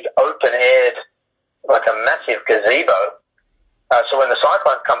it's a big open-aired, like a massive gazebo. So when the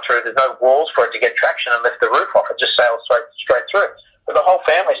cyclones come through, there's no walls for it to get traction and lift the roof off. It just sails straight through. But the whole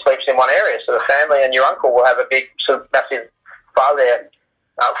family sleeps in one area. So the family and your uncle will have a big, sort of massive whale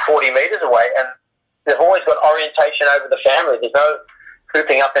 40 metres away. And they've always got orientation over the family. There's no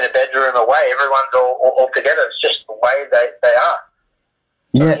cooping up in a bedroom away. Everyone's all together. It's just the way they are.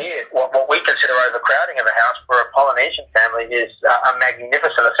 Yeah. So here, what we consider overcrowding of a house for a Polynesian family is a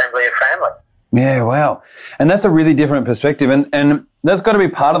magnificent assembly of family. Yeah, wow. And that's a really different perspective. And that's got to be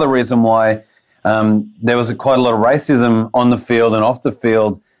part of the reason why there was quite a lot of racism on the field and off the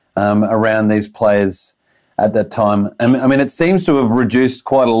field around these players at that time. I mean, it seems to have reduced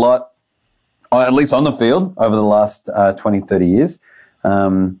quite a lot, at least on the field, over the last 20, 30 years.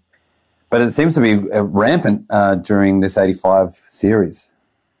 But it seems to be rampant during this 85 series.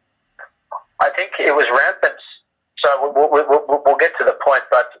 I think it was rampant. So we'll get to the point,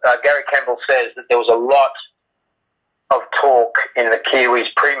 but Gary Campbell says that there was a lot of talk in the Kiwis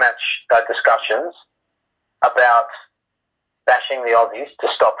pre-match discussions about bashing the Aussies to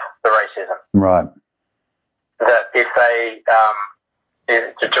stop the racism. Right. That if they,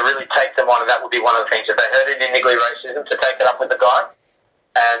 to really take them on, and that would be one of the things, if they heard any niggly racism, to take it up with the guy.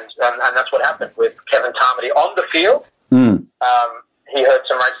 And that's what happened with Kevin Tarmody on the field. He heard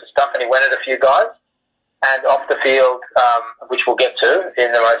some racist stuff and he went at a few guys. And off the field, which we'll get to,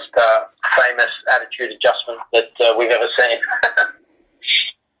 in the most famous attitude adjustment that we've ever seen.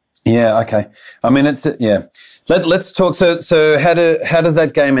 Yeah, okay. I mean, it's yeah. Let's talk. So how does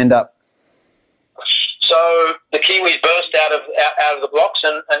that game end up? So the Kiwis burst out of the blocks,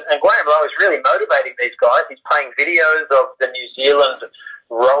 and Graham Lowe is really motivating these guys. He's playing videos of the New Zealand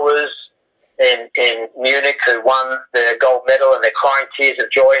rowers in Munich who won their gold medal, and they're crying tears of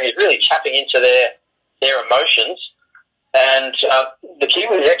joy, and he's really tapping into their emotions. And the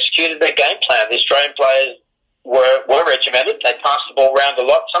Kiwis executed their game plan. The Australian players were regimented. They passed the ball around a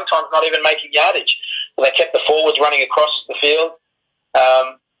lot, sometimes not even making yardage. They kept the forwards running across the field.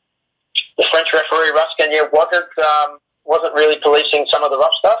 The French referee Ruskin wasn't really policing some of the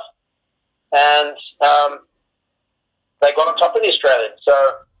rough stuff, and they got on top of the Australians.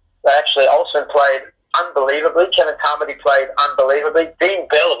 So they actually, Olsen played unbelievably. Kevin Tarmody played unbelievably. Dean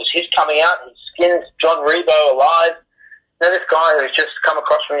Bell, it was his coming out. He skinned John Rebo alive. Now this guy who's just come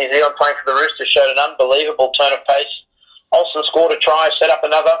across from New Zealand playing for the Roosters showed an unbelievable turn of pace. Olsen scored a try, set up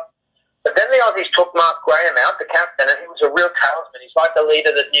another. But then the Aussies took Mark Graham out, the captain, and he was a real talisman. He's like a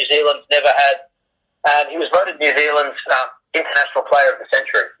leader that New Zealand's never had. And he was voted New Zealand's International Player of the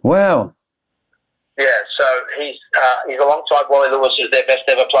Century. Wow. Yeah, so he's alongside Wally Lewis as their best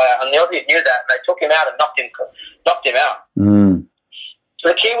ever player. And the Aussies knew that, and they took him out and knocked him out. So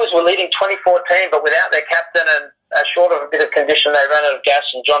the Kiwis were leading 2014, but without their captain and short of a bit of condition, they ran out of gas,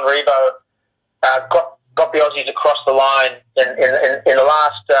 and John Rebo got the Aussies across the line in the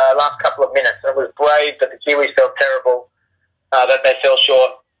last couple of minutes. It was brave, but the Kiwis felt terrible that they fell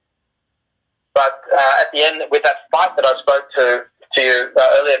short. But at the end, with that fight that I spoke to you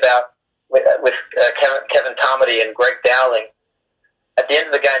earlier about with Kevin Tarmody and Greg Dowling, at the end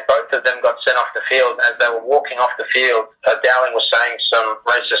of the game, both of them got sent off the field. As they were walking off the field, Dowling was saying some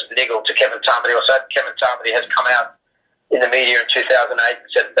racist niggle to Kevin Tarmody. Also, Kevin Tarmody has come out in the media in 2008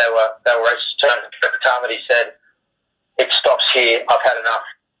 and said they were racist terms. Kevin Tarmody said, "It stops here. I've had enough."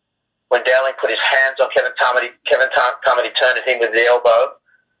 When Dowling put his hands on Kevin Tarmody turned at him with the elbow,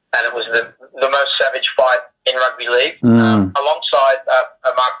 and it was the most savage fight in rugby league. Alongside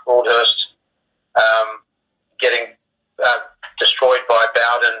Mark Broadhurst getting destroyed by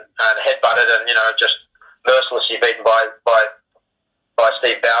Bowden and headbutted and just mercilessly beaten by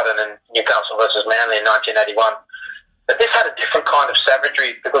Steve Bowden in Newcastle versus Manly in 1981. But this had a different kind of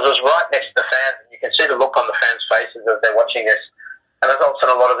savagery because it was right next to the fans. You can see the look on the fans' faces as they're watching this. And there's also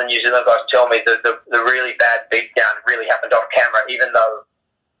a lot of the New Zealand guys tell me the really bad beatdown really happened off camera, even though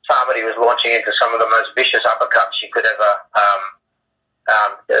Carmody was launching into some of the most vicious uppercuts you could ever,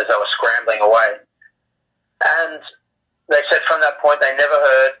 as they were scrambling away. And they said from that point they never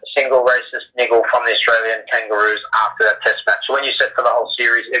heard a single racist niggle from the Australian Kangaroos after that test match. So when you said for the whole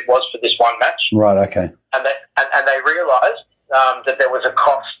series, it was for this one match. Right, okay. And they realised that there was a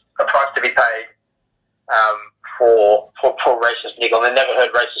price to be paid for racist niggle, and they never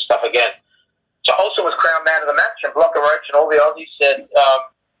heard racist stuff again. So Olsen was crowned man of the match, and Blocker Roach and all the Aussies said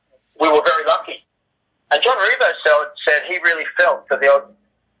we were very lucky. And John Rebo said he really felt that the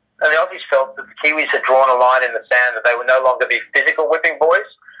Aussies felt that the Kiwis had drawn a line in the sand, that they would no longer be physical whipping boys,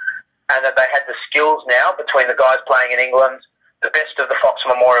 and that they had the skills now between the guys playing in England, the best of the Fox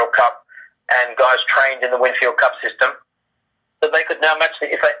Memorial Cup, and guys trained in the Winfield Cup system, that they could now match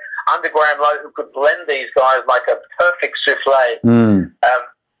under Graham Lowe, who could blend these guys like a perfect souffle.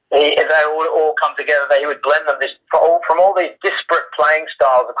 They would all come together. He would blend them from all these disparate playing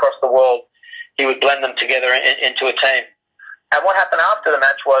styles across the world. He would blend them together into a team. And what happened after the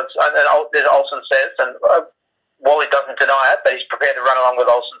match was, as Olsen says, and Wally doesn't deny it, but he's prepared to run along with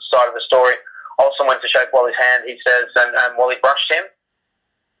Olsen's side of the story. Olsen went to shake Wally's hand, he says, and Wally brushed him.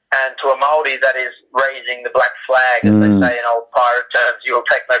 And to a Māori, that is raising the black flag, as they say in old pirate terms. You will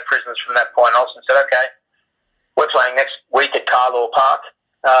take no prisoners from that point. Olsen said, okay, we're playing next week at Carlaw Park.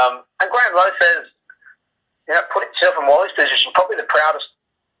 And Graham Lowe says, put himself in Wally's position, probably the proudest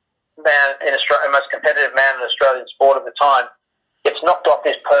man in Australia, most competitive man in Australian sport at the time, gets knocked off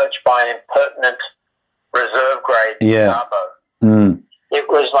his perch by an impertinent reserve grade Garbo. It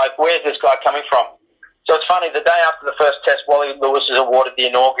was like, where's this guy coming from? So it's funny, the day after the first test, Wally Lewis is awarded the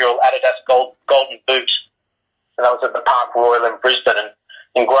inaugural Adidas Golden Boot, and that was at the Park Royal in Brisbane,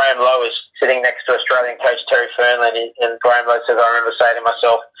 and Graham Lowe is sitting next to Australian coach Terry Fernley, and Graham Lowe says, I remember saying to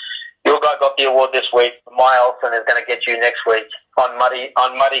myself, your guy got the award this week, my Olsen is going to get you next week on muddy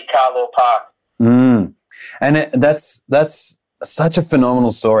Carlaw Park. And that's such a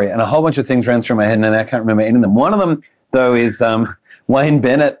phenomenal story, and a whole bunch of things ran through my head, and I can't remember any of them. One of them, though, is Wayne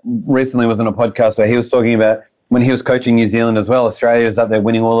Bennett recently was on a podcast where he was talking about when he was coaching New Zealand as well. Australia was up there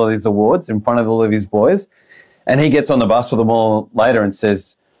winning all of these awards in front of all of his boys, and he gets on the bus with them all later and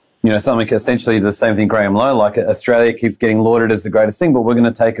says, something essentially the same thing Graham Lowe, like Australia keeps getting lauded as the greatest thing, but we're going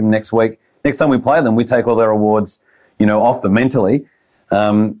to take them next week. Next time we play them, we take all their awards, off them mentally.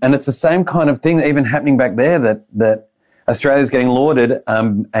 And it's the same kind of thing even happening back there, that Australia's getting lauded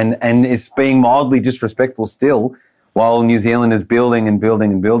and is being mildly disrespectful still, while New Zealand is building and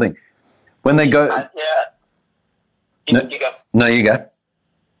building and building. When they go... You go. No, you go.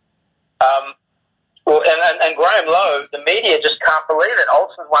 Well, and Graham Lowe, the media just can't believe it.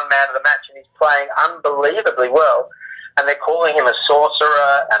 Olsen's one man of the match, and he's playing unbelievably well. And they're calling him a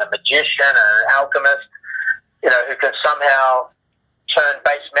sorcerer and a magician and an alchemist, who can somehow turn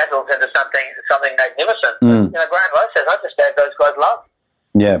base metals into something magnificent. Graham Lowe says, I just gave those guys love.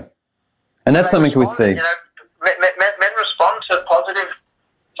 Yeah. And that's something we see. Men respond to positive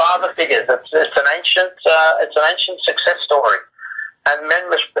father figures. It's an ancient success story, and men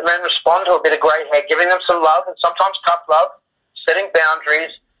respond to a bit of grey hair, giving them some love, and sometimes tough love, setting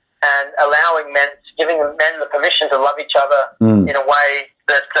boundaries, and giving men the permission to love each other in a way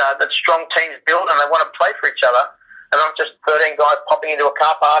that strong teams build, and they want to play for each other, and not just 13 guys popping into a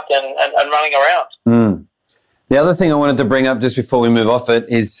car park and running around. The other thing I wanted to bring up just before we move off it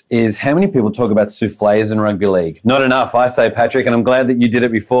is how many people talk about soufflés in rugby league? Not enough, I say, Patrick, and I'm glad that you did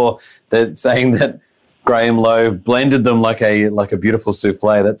it before, saying that Graham Lowe blended them like a beautiful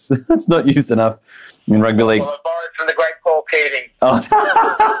soufflé. That's not used enough in rugby league. Well, I borrowed from the great Paul Keating. Oh.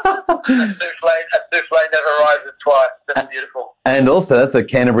 a soufflé never rises twice. That's beautiful. And also, that's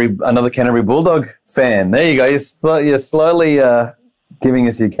another Canterbury Bulldog fan. There you go. You're slowly giving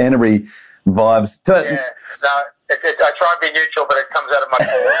us your Canterbury vibes. I try and be neutral, but it comes out of my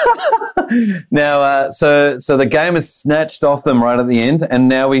core. Now, so the game is snatched off them right at the end, and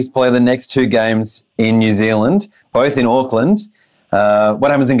now we play the next two games in New Zealand, both in Auckland.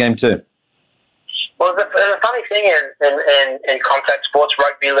 What happens in game two? Well, there's a funny thing in contact sports,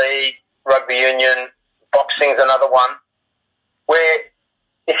 rugby league, rugby union, boxing's another one, where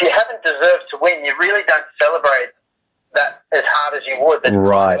if you haven't deserved to win, you really don't celebrate that as hard as you would. There's a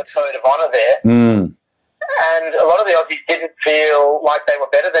code of honour there. And a lot of the Aussies didn't feel like they were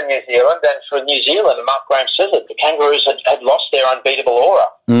better than New Zealand. And for New Zealand, and Mark Graham says it, the Kangaroos had lost their unbeatable aura.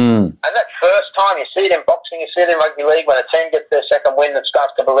 And that first time, you see it in boxing, you see it in rugby league, when a team gets their second win and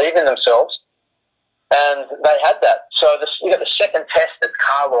starts to believe in themselves. And they had that. So you got the second test at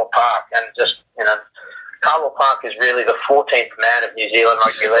Carlaw Park, and just, Carlaw Park is really the 14th man of New Zealand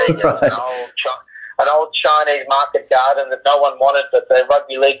rugby league. Right. It's an an old Chinese market garden that no one wanted, but the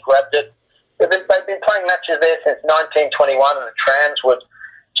rugby league grabbed it. They've been playing matches there since 1921, and the trams would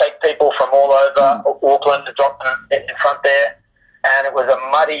take people from all over Auckland to drop them in front there. And it was a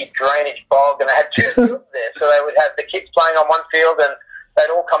muddy drainage bog, and they had two fields there. So they would have the kids playing on one field, and they'd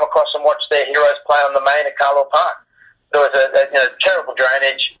all come across and watch their heroes play on the main at Carlaw Park. There was a terrible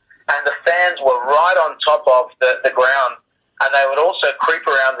drainage, and the fans were right on top of the ground, and they would also creep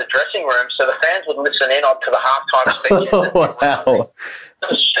around the dressing room, so the fans would listen in on to the halftime speeches. Wow.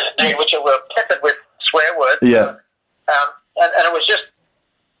 Which were peppered with swear words. Yeah. And it was just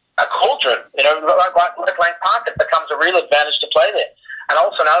a cauldron. Like Lang Park, it becomes a real advantage to play there. And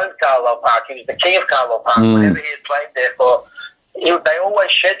Olsen owned Carlaw Park. He was the king of Carlaw Park. Whenever he had played there they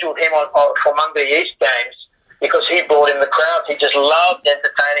always scheduled him for Mungay East games because he brought in the crowds. He just loved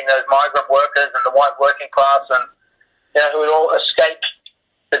entertaining those migrant workers and the white working class, and who had all escaped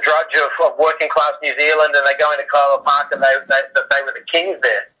the drudge of working class New Zealand, and they go into Carlaw Park, and they were the kings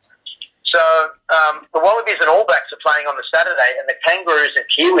there. So the Wallabies and All Blacks are playing on the Saturday, and the Kangaroos and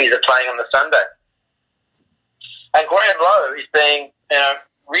Kiwis are playing on the Sunday. And Graham Lowe is being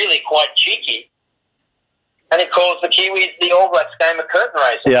really quite cheeky, and he calls the Kiwis the All Blacks game a curtain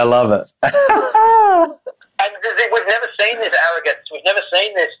raiser. Yeah, I love it. And we've never seen this arrogance. We've never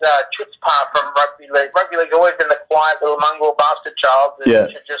seen this chutzpah from rugby league. Rugby league's always been the quiet little mongrel bastard child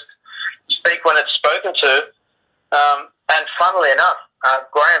that should just speak when it's spoken to. And funnily enough,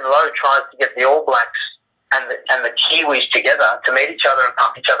 Graham Lowe tries to get the All Blacks and the Kiwis together to meet each other and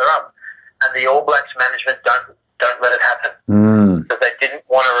pump each other up. And the All Blacks management don't let it happen because they didn't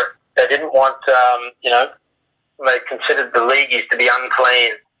want they considered the leagueies to be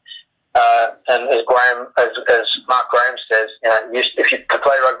unclean. And as Mark Graham says, if you could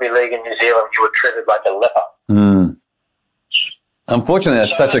play rugby league in New Zealand, you were treated like a leper. Unfortunately,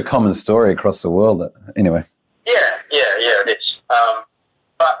 that's such a common story across the world. Anyway. Yeah, it is.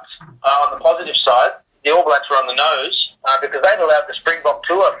 But on the positive side, the All Blacks were on the nose because they'd allowed the Springbok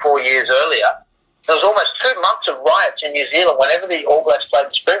tour 4 years earlier. There was almost 2 months of riots in New Zealand whenever the All Blacks played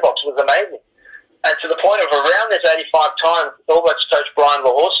the Springboks. It was amazing. And to the point of around this 85 time, the All Blacks coach Brian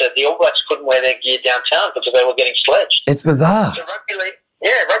Lahore said the All Blacks couldn't wear their gear downtown because they were getting sledged. It's bizarre. So rugby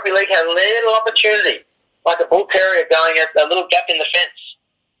league had a little opportunity, like a bull terrier going at a little gap in the fence,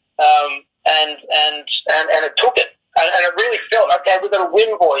 and it took it. And it really felt, okay, we've got to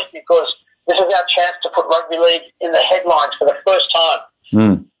win, boys, because this is our chance to put rugby league in the headlines for the first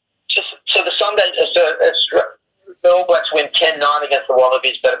time. So the Sunday, the All Blacks win 10-9 against the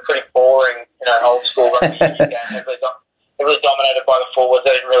Wallabies, but a pretty boring, old school rugby game. It was dominated by the forwards.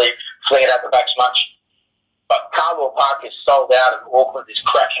 They didn't really fling it out the backs much. But Carlaw Park is sold out, and Auckland is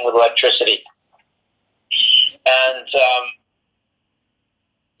cracking with electricity. And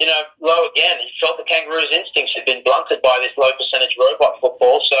Lowe again, he felt the Kangaroos' instincts had been blunted by this low percentage robot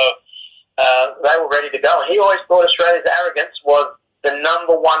football, so they were ready to go. And he always thought Australia's arrogance was the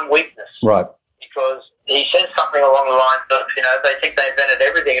number one weakness. Right. Because he says something along the lines of, they think they invented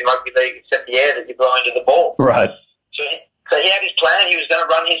everything in rugby league except the air that you blow into the ball. Right. So he had his plan. He was going to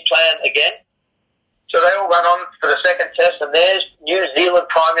run his plan again. So they all run on for the second test, and there's New Zealand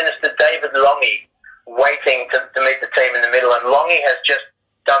Prime Minister David Lange waiting to meet the team in the middle. And Lange has just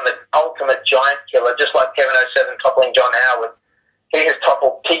done the ultimate giant killer, just like Kevin 07 toppling John Howard. He has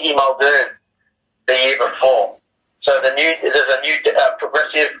toppled Piggy Muldoon the year before. So there's a new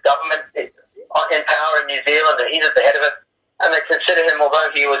progressive government in power in New Zealand, and he's at the head of it. And they consider him, although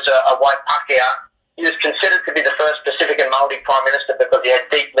he was a white Pākehā, he was considered to be the first Pacific and Māori Prime Minister because he had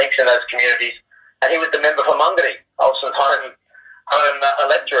deep links in those communities. And he was the member for Mungay, Olsen's home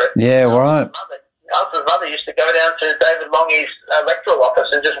electorate. Yeah, right. Olsen's mother used to go down to David Lange's electoral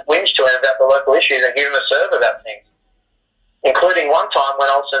office and just whinge to him about the local issues and give him a serve about things. Including one time when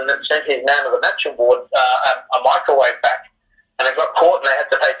Olsen sent his man of the match award a microwave back, and they got caught and they had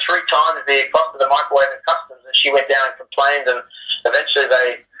to pay 3 times the cost of the microwave in customs, and she went down and complained, and eventually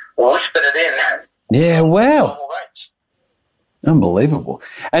they whispered it in. Yeah, wow. Unbelievable.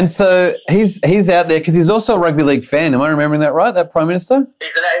 And so he's out there because he's also a rugby league fan. Am I remembering that right, that Prime Minister?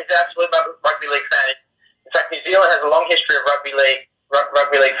 He's an absolute rugby league fan. In fact, New Zealand has a long history of rugby league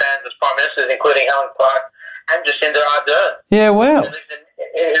fans as Prime Ministers, including Helen Clark and Jacinda Ardern. Yeah, wow. Who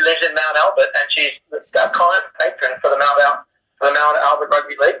lives in Mount Albert, and she's a kind patron for the Mount Albert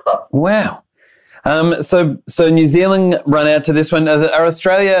Rugby League Club. Wow. So New Zealand run out to this one. Are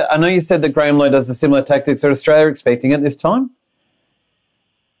Australia, I know you said that Graham Lowe does the similar tactics. Are Australia expecting it this time?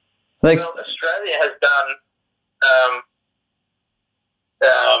 Well, Australia has done...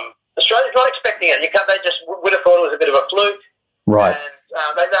 Australia's not expecting it. They just would have thought it was a bit of a fluke. Right. And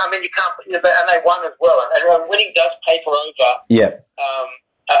You can't. And they won as well. And winning does paper over. Yeah.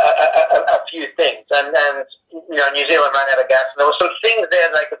 A few things, and New Zealand ran out of gas. And there were some things there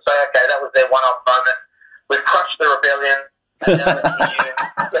they could say, okay, that was their one-off moment. We've crushed the rebellion, and now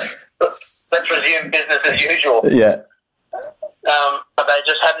let's resume business as usual. Yeah. But they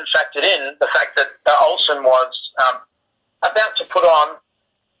just hadn't factored in the fact that Olsen was about to put on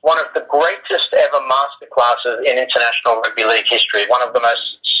one of the greatest ever masterclasses in international rugby league history, one of the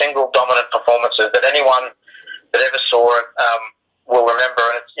most single dominant performances that anyone that ever saw it will remember.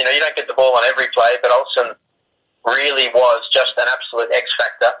 And it's, you don't get the ball on every play, but Olsen really was just an absolute X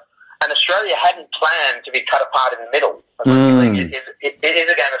factor. And Australia hadn't planned to be cut apart in the middle. It is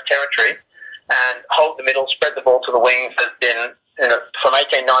a game of territory, and hold the middle, spread the ball to the wings has been, from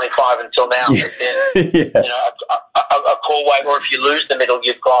 1895 until now, has been a core way. Or if you lose the middle,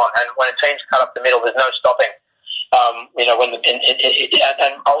 you've gone. And when a team's cut up the middle, there's no stopping. And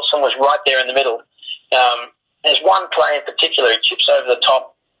Olsen was right there in the middle. There's one play in particular. He chips over the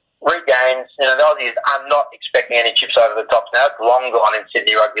top, regains. The Aussies are not expecting any chips over the top now. It's long gone in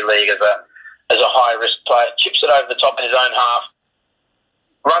Sydney Rugby League as a high risk player. Chips it over the top in his own half,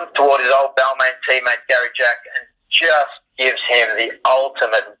 runs toward his old Balmain teammate Gary Jack, and just gives him the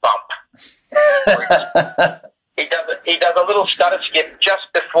ultimate bump. He does a little stutter skip just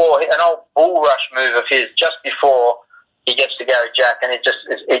before an old bull rush move of his, just before he gets to Gary Jack, and he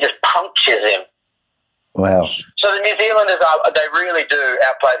just punctures him. Wow. So the New Zealanders, they really do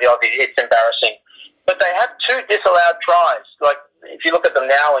outplay the Aussies. It's embarrassing. But they have two disallowed tries. Like, if you look at them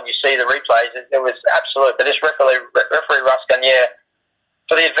now and you see the replays, it was absolute. But this referee Russ Garnier,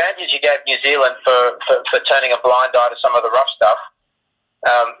 for the advantage he gave New Zealand for turning a blind eye to some of the rough stuff,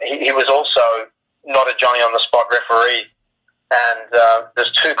 he was also not a Johnny-on-the-spot referee. And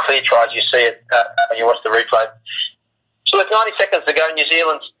there's two clear tries. You see it when you watch the replay. So with 90 seconds to go, New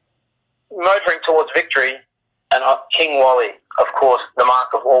Zealand's motoring towards victory, and King Wally, of course, the mark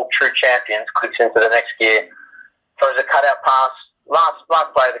of all true champions, clicks into the next gear, throws a cutout pass, last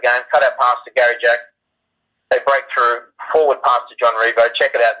play of the game, cutout pass to Gary Jack. They break through, forward pass to John Rebo.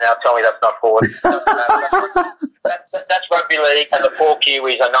 Check it out now, tell me that's not forward. That's rugby league, and the four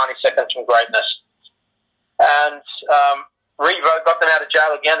Kiwis are 90 seconds from greatness. And Rebo got them out of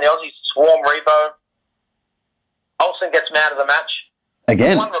jail again. The Aussies swarm Rebo. Olsen gets man of the match.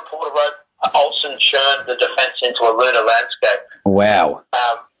 Again. One reporter wrote, Olsen churned the defence into a lunar landscape. Wow.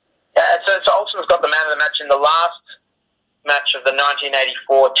 So Olsen's got the man of the match in the last match of the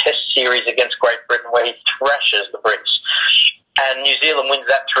 1984 Test Series against Great Britain, where he thrashes the Brits. And New Zealand wins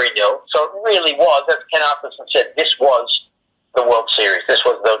that 3-0. So it really was, as Ken Arthurson said, this was the World Series. This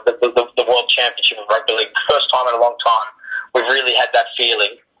was the World Championship of Rugby League. First time in a long time we've really had that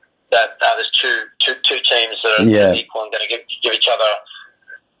feeling that there's two teams that are equal and going to give each other.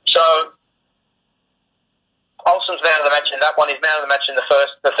 So Olsen's man of the match in that one. He's man of the match in the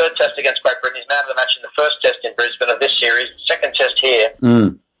third test against Great Britain. He's man of the match in the first test in Brisbane of this series. Second test here.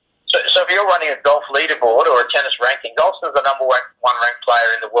 So if you're running a golf leaderboard or a tennis ranking, Olsen's the number one ranked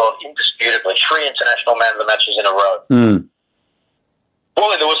player in the world, indisputably. 3 international man of the matches in a row.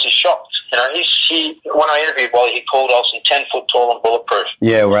 Wally Lewis is shocked. When I interviewed Wally, he called Olsen 10 foot tall and bulletproof.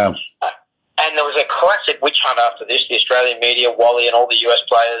 Yeah, wow. And there was a classic witch hunt after this. The Australian media, Wally and all the US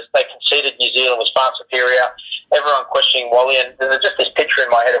players, they conceded New Zealand was far superior. Everyone questioning Wally. And there's just this picture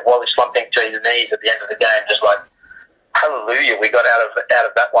in my head of Wally slumping to his knees at the end of the game, just like, hallelujah, we got out of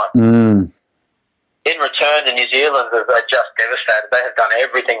that one. In return, the New Zealanders are just devastated. They have done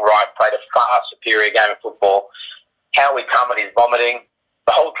everything right, played a far superior game of football. Howie Cummett is vomiting.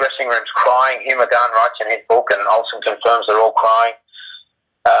 The whole dressing room's crying. Hugh McGann writes in his book, and Olsen confirms they're all crying.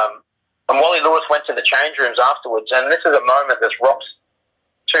 And Wally Lewis went to the change rooms afterwards, and this is a moment that's rocked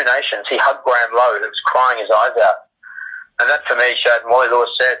two nations. He hugged Graham Lowe, who was crying his eyes out. And that, for me, showed, and Wally Lewis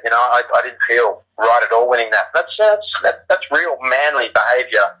said, I didn't feel right at all winning that. That's real manly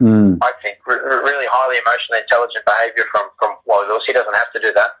behaviour, I think. Really highly emotionally intelligent behaviour from Wally Lewis. He doesn't have to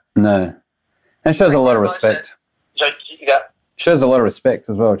do that. No. And shows a lot of respect. Shows a lot of respect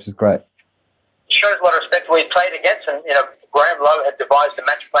as well, which is great. Shows a lot of respect. We played against him. Graham Lowe had devised a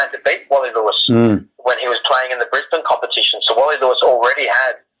match plan to beat Wally Lewis when he was playing in the Brisbane competition. So Wally Lewis already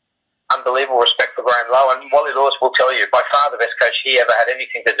had unbelievable respect for Graham Lowe, and Wally Lewis will tell you, by far the best coach he ever had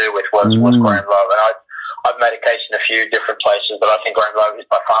anything to do with was Graham Lowe. And I've made a case in a few different places, but I think Graham Lowe is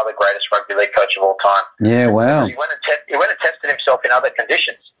by far the greatest rugby league coach of all time. Yeah, wow. He went and tested himself in other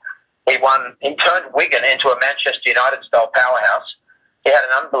conditions. He turned Wigan into a Manchester United-style powerhouse. He had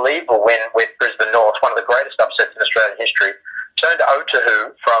an unbelievable win with Brisbane North, one of the greatest upsets in Australian history. Turned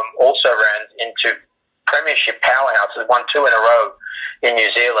Otahu from also-rans into premiership powerhouses, won 2 in a row in New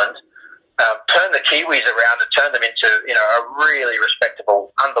Zealand, turned the Kiwis around and turned them into, a really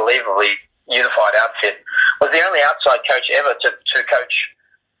respectable, unbelievably unified outfit. Was the only outside coach ever to coach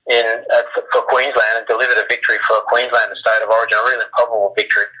for Queensland and delivered a victory for Queensland, the state of origin, a really improbable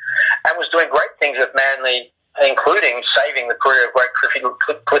victory, and was doing great things with Manly, including saving the career of great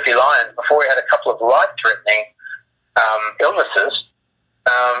Cliffy Lyons before he had a couple of life-threatening illnesses,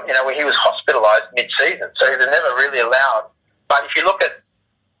 where he was hospitalised mid-season. So he was never really allowed. But if you look at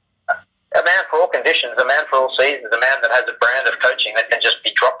a man for all conditions, a man for all seasons, a man that has a brand of coaching that can just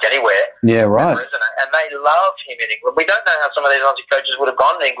be dropped anywhere. Yeah, right. And they love him in England. We don't know how some of these Aussie coaches would have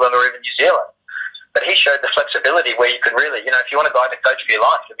gone to England or even New Zealand. But he showed the flexibility where you could really, if you want a guy to coach for your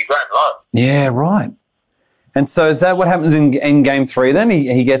life, it'd be Graham Lowe. Yeah, right. And so is that what happens in Game 3 then?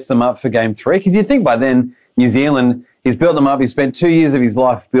 He gets them up for Game 3? Because you'd think by then New Zealand, he's built them up. He spent 2 years of his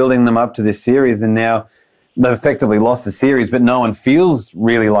life building them up to this series, and now they've effectively lost the series, but no one feels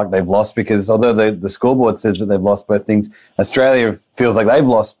really like they've lost, because although the scoreboard says that they've lost both things, Australia feels like they've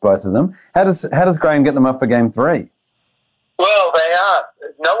lost both of them. How does Graham get them up for Game 3? Well, they are.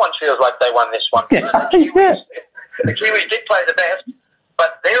 No one feels like they won this one. Yeah. The Kiwis did play the best,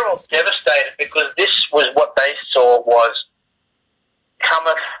 but they're all devastated because this was what they saw was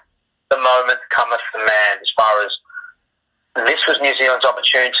cometh the moment, cometh the man, as far as this was New Zealand's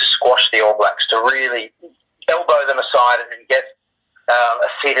opportunity to squash the All Blacks, to really elbow them aside and get a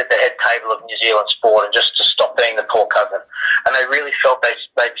seat at the head table of New Zealand sport, and just to stop being the poor cousin. And they really felt they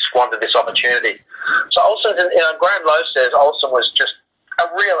squandered this opportunity. So Olsen, Graham Lowe says Olsen was just a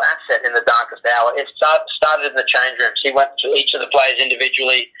real asset in the darkest hour. It started in the change rooms. He went to each of the players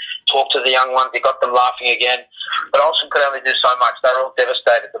individually, talked to the young ones, he got them laughing again. But Olsen could only do so much. They were all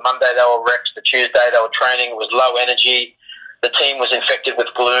devastated. The Monday they were wrecked, the Tuesday they were training, it was low energy. The team was infected with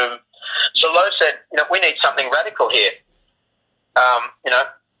gloom. So Lowe said, we need something radical here.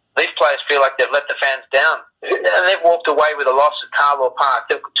 These players feel like they've let the fans down. And they've walked away with a loss at Carlaw Park.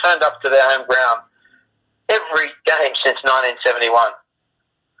 They've turned up to their home ground every game since 1971.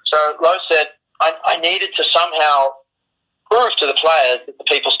 So Lowe said, I needed to somehow prove to the players that the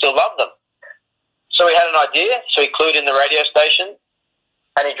people still love them. So he had an idea, so he clued in the radio station,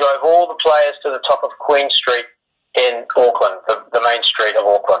 and he drove all the players to the top of Queen Street in Auckland, the main street of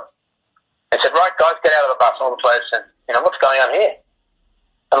Auckland. He said, right, guys, get out of the bus. And all the players said, what's going on here?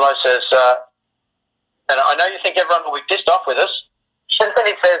 And Lowe says, and I know you think everyone will be pissed off with us. And then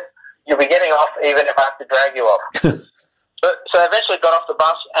he says, you'll be getting off even if I have to drag you off. So they eventually got off the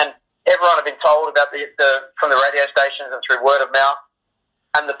bus, and everyone had been told about from the radio stations and through word of mouth,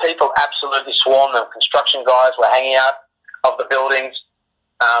 and the people absolutely swarmed them. Construction guys were hanging out of the buildings.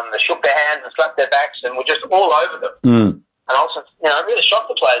 They shook their hands and slapped their backs and were just all over them. And Olsen, it really shocked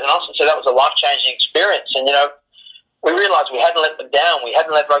the players. And Olsen said that was a life-changing experience. And, we realised we hadn't let them down. We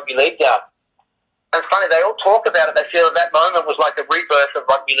hadn't let rugby league down. And it's funny, they all talk about it. They feel that moment was like the rebirth of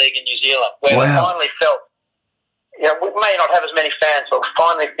rugby league in New Zealand, where we finally felt, we may not have as many fans, but we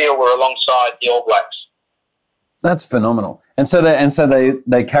finally feel we're alongside the All Blacks. That's phenomenal. And so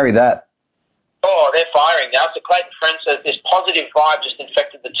they carry that. Oh, they're firing now. So Clayton Friend says this positive vibe just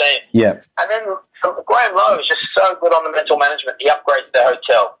infected the team. Yeah. And then Graham Lowe is just so good on the mental management. He upgraded the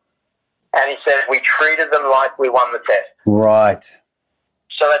hotel. And he said, we treated them like we won the test. Right.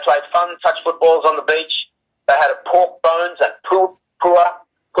 So they played fun touch footballs on the beach. They had pork bones and pua.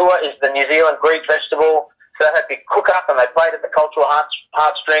 Pua is the New Zealand Greek vegetable. So they had big cook-up, and they played at the cultural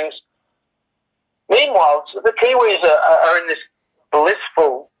heartstrings. Meanwhile, the Kiwis are in this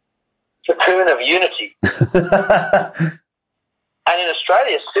blissful cocoon of unity. And in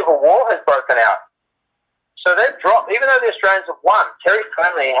Australia, civil war has broken out. So they've dropped, even though the Australians have won, Terry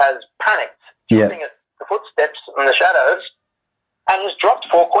Flanley has panicked, jumping at the footsteps in the shadows, and has dropped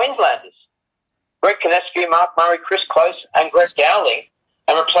 4 Queenslanders. Greg Kinescu, Mark Murray, Chris Close, and Greg Dowling,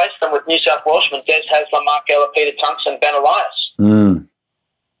 and replaced them with New South Welshmen Des Hasler, Mark Ella, Peter Tunks, and Ben Elias.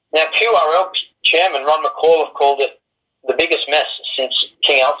 Now, QRL chairman Ron McCall called it the biggest mess since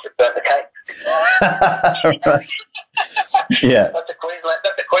King Alfred burnt the cake. Yeah. That's a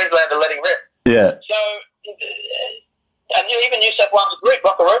Queenslander letting rip. Yeah. So, and even New South Wales Greek,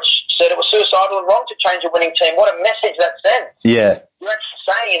 Rocker Roach, said it was suicidal and wrong to change a winning team. What a message that sends. Yeah. You're actually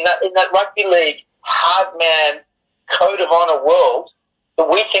saying in that rugby league hard man code of honour world that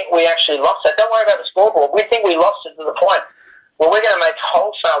we think we actually lost that. Don't worry about the scoreboard. We think we lost it to the point where we're going to make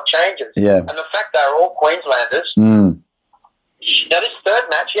wholesale changes. Yeah. And the fact they're all Queenslanders. Now, this third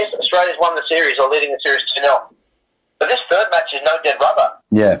match, yes, Australia's won the series or leading the series 2-0. But this third match is no dead rubber.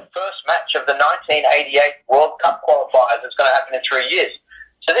 Yeah. The first match of the 1988 World Cup qualifiers is going to happen in 3 years.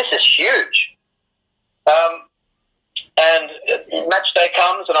 So this is huge. And match day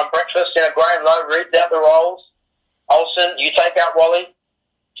comes, and on breakfast, Graham Lowe reads out the roles. Olsen, you take out Wally.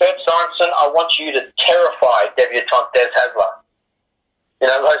 Kurt Sorensen, I want you to terrify debutant Des Hasler.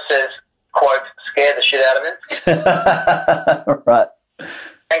 Lowe says, quote, scare the shit out of him. Right.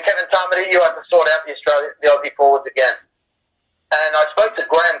 And Kevin Tamati, you have to sort out the Aussie forwards again. And I spoke to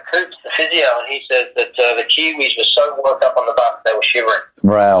Graham Coops, the physio, and he said that the Kiwis were so worked up on the bus they were shivering.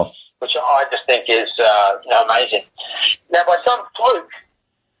 Wow. Which I just think is amazing. Now, by some fluke,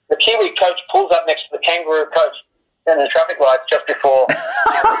 the Kiwi coach pulls up next to the Kangaroo coach in the traffic lights just before.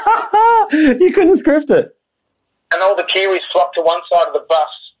 You couldn't script it. And all the Kiwis flock to one side of the bus,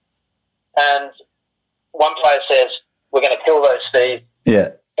 and one player says, "We're going to kill those, Steve.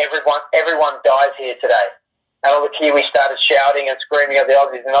 Yeah. Everyone dies here today." And all the Kiwis started shouting and screaming at the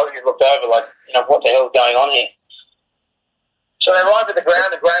Aussies, and the Aussies looked over like, what the hell is going on here? So they arrived at the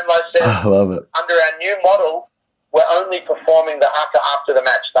ground, and Graham Lowe said, I love it. Under our new model, we're only performing the haka after the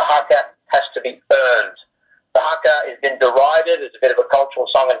match. The haka has to be earned. The haka has been derided as a bit of a cultural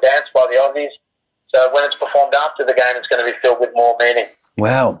song and dance by the Aussies. So when it's performed after the game, it's going to be filled with more meaning.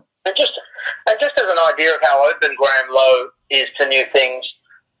 Wow. And just as an idea of how open Graham Lowe is to new things,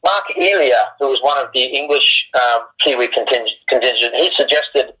 Mark Elia, who was one of the English Kiwi contingent, he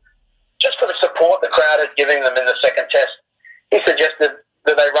suggested, just for the support the crowd is giving them in the second test, he suggested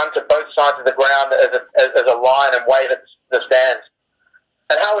that they run to both sides of the ground as a line and wave at the stands.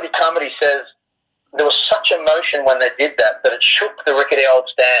 And Howard Carmody says there was such emotion when they did that it shook the rickety old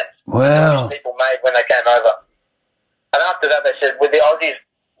stands. Wow. That people made when they came over. And after that, they said with the Aussies,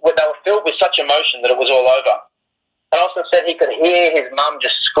 they were filled with such emotion that it was all over. And also said he could hear his mum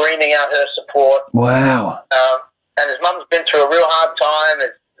just screaming out her support. Wow. And his mum's been through a real hard time.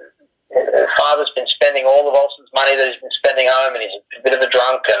 His father's been spending all of Olsen's money that he's been spending home, and he's a bit of a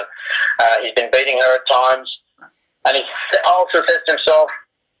drunk, and he's been beating her at times. And he also says to himself,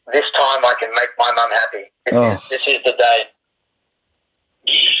 this time I can make my mum happy. This is the day.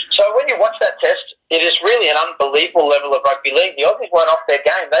 So when you watch that test, it is really an unbelievable level of rugby league. The Aussies weren't off their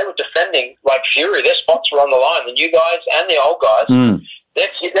game. They were defending like fury. Their spots were on the line. The new guys and the old guys,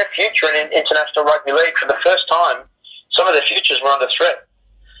 their future in international rugby league, for the first time, some of their futures were under threat.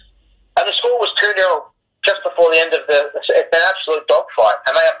 And the score was 2-0 just before the end of it's an absolute dogfight.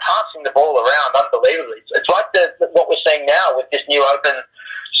 And they are passing the ball around unbelievably. It's like what we're seeing now with this new open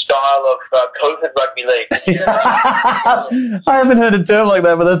style of COVID rugby league. I haven't heard a term like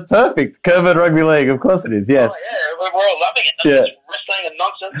that, but that's perfect. COVID rugby league, of course it is, yes. Oh, yeah, we're all loving it. It's wrestling and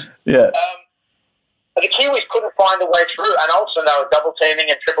nonsense. Yeah. But the Kiwis couldn't find a way through, and Olsen, they were double teaming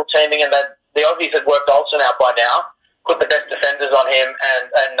and triple teaming, and the Aussies had worked Olsen out by now, put the best defenders on him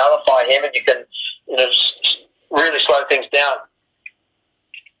and nullify him, and you can really slow things down.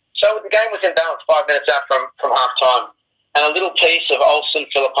 So the game was in balance 5 minutes out from half time, and a little piece of Olsen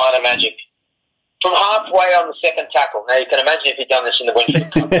Filipina magic. From halfway on the second tackle, now you can imagine if he'd done this in the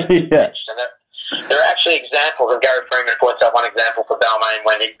Winfield Cup. Yeah. And there are actually examples, and Gary Freeman points out one example for Balmain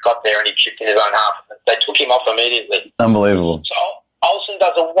when he got there and he chipped in his own half. They took him off immediately. Unbelievable. So Olsen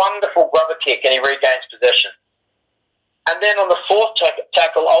does a wonderful grubber kick and he regains possession. And then on the fourth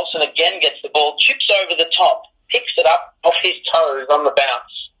tackle, Olsen again gets the ball, chips over the top, picks it up off his toes on the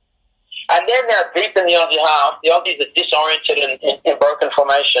bounce. And then now deep in the Aussie half, the Aussies are disoriented in broken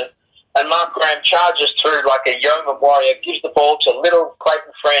formation, and Mark Graham charges through like a yeoman warrior, gives the ball to little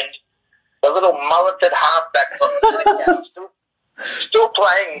Clayton Friend, the little mulleted halfback from still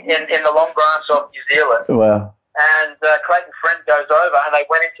playing in the long grass of New Zealand. Wow. And Clayton Friend goes over, and they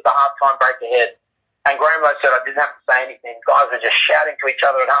went into the halftime break ahead. And Graham Lowe said, I didn't have to say anything. Guys were just shouting to each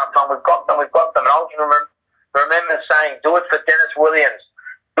other at halftime, we've got them, we've got them. And I remember saying, do it for Dennis Williams.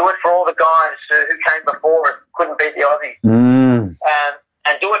 Do it for all the guys who came before and couldn't beat the Aussies.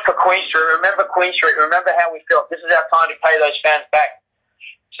 And do it for Queen Street. Remember Queen Street. Remember how we felt. This is our time to pay those fans back.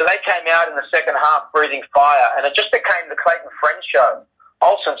 So they came out in the second half breathing fire, and it just became the Clayton Friend show.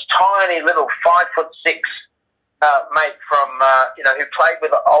 Olsen's tiny little 5'6" mate from, who played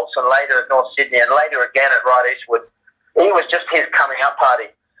with Olsen later at North Sydney and later again at Right Eastwood. He was just his coming up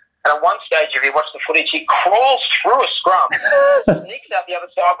party. And at one stage, if you watch the footage, he crawls through a scrum, sneaks out the other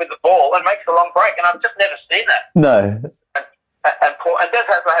side with the ball and makes a long break. And I've just never seen that. No. And Des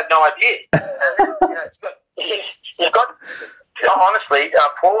Hasler had no idea. And then, you've got honestly,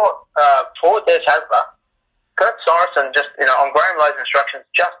 poor Des Hasler, Kurt Sorensen just, on Graham Lowe's instructions,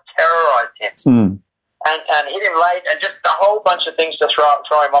 just terrorised him. And hit him late, and just a whole bunch of things to throw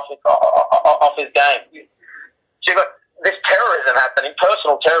him off his game. So you've got this terrorism happening,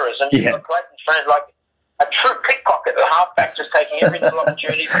 personal terrorism. You've got Clayton Friend, like a true pickpocket, the halfback, just taking every little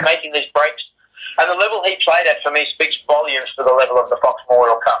opportunity, making these breaks. And the level he played at, for me, speaks volumes to the level of the Fox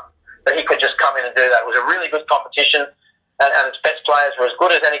Memorial Cup. That he could just come in and do that. It was a really good competition, and its best players were as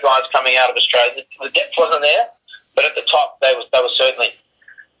good as any guys coming out of Australia. The depth wasn't there, but at the top, they were certainly.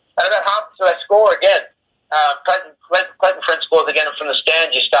 And about half, so they score again. Clayton Friend scores again, and from the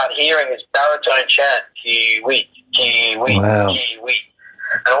stand, you start hearing this baritone chant, Kiwi, Kiwi, Wow. Kiwi.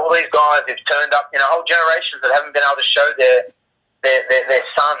 And all these guys have turned up, whole generations that haven't been able to show their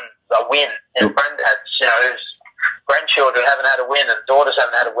sons a win, and granddads, whose grandchildren haven't had a win, and daughters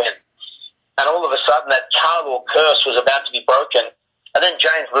haven't had a win. And all of a sudden, that Carlaw curse was about to be broken. And then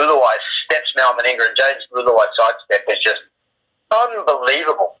James Luluai steps Mal Meninga, and James Luluai's sidestep is just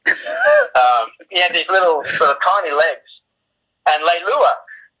unbelievable. He had these little sort of tiny legs. And Leilua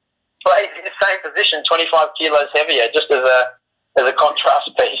plays in the same position, 25 kilos heavier, just as a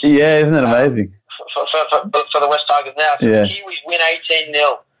contrast piece. Yeah, isn't that amazing? For the West Tigers now. So Yeah. the Kiwis win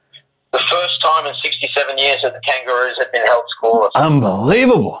 18-0. The first time in 67 years that the Kangaroos have been held scoreless.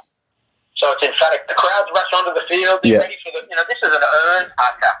 Unbelievable. So it's emphatic. The crowds rush onto the field. They're ready for this is an earned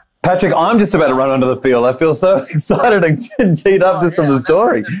haka. Patrick, I'm just about to run onto the field. I feel so excited and teed up just from the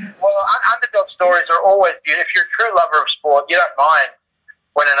story. Well, underdog stories are always beautiful. If you're a true lover of sport, you don't mind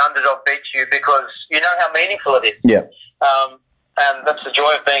when an underdog beats you because you know how meaningful it is. Yeah. And that's the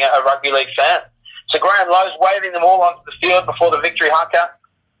joy of being a rugby league fan. So Graham Lowe's waving them all onto the field before the victory haka.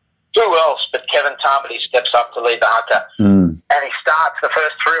 Who else but Kevin Tamati steps up to lead the haka? And he starts the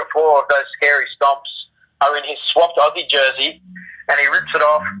first 3 or 4 of those scary stomps are in his swapped Aussie jersey, and he rips it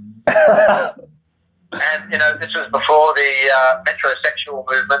off. And, this was before the metrosexual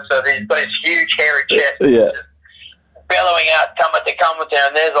movement, so he's got his huge hairy chest. Yeah. Bellowing out, come with there,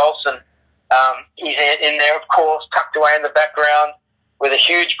 and there's Olsen. He's in there, of course, tucked away in the background with a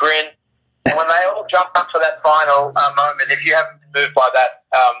huge grin. And when they all jump up for that final moment, if you haven't been moved by that,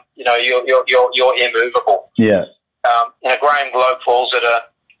 you're immovable. Yeah. Graham Globe calls it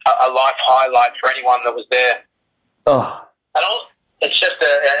a life highlight for anyone that was there. Oh. And it's just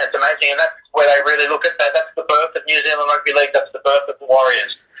it's amazing, and that's where they really look at that. That's the birth of New Zealand Rugby League. That's the birth of the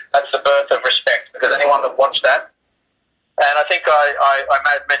Warriors. That's the birth of respect, because anyone that watched that, and I think I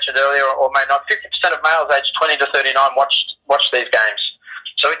may have mentioned earlier, or may not, 50% of males aged 20 to 39 watched these games.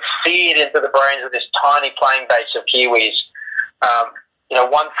 So it's seared into the brains of this tiny playing base of Kiwis.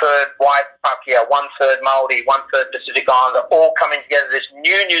 1/3 white, Pakeha, 1/3 Māori, 1/3 Pacific Islander, all coming together. This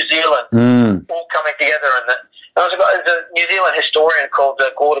new Zealand, all coming together. And there's a New Zealand historian called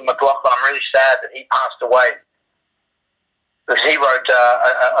Gordon McLaughlin. I'm really sad that he passed away, because he wrote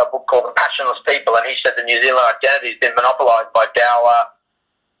a book called The Passionless People, and he said the New Zealand identity has been monopolised by dour,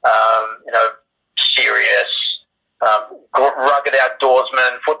 serious, rugged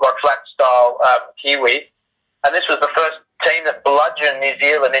outdoorsman, footwork flat style Kiwi. And this was the first team that bludgeoned New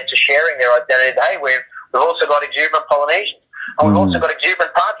Zealand into sharing their identity. Hey, we've also got exuberant Polynesians, and we've also got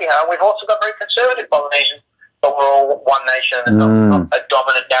exuberant Pakeha, and we've also got very conservative Polynesians, but we're all one nation, and it's not a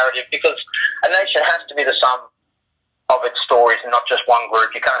dominant narrative, because a nation has to be the sum of its stories and not just one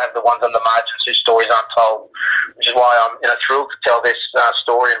group. You can't have the ones on the margins whose stories aren't told, which is why I'm thrilled to tell this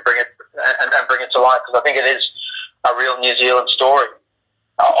story and bring it to life, because I think it is a real New Zealand story.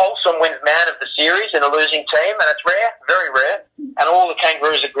 Olsen wins man of the series in a losing team, and it's rare, very rare. And all the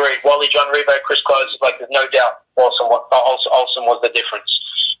Kangaroos agreed. Wally, John Rebo, Chris Close, there's no doubt Olsen was the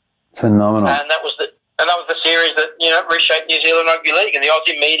difference. Phenomenal. And that was the series that reshaped New Zealand Rugby League. And the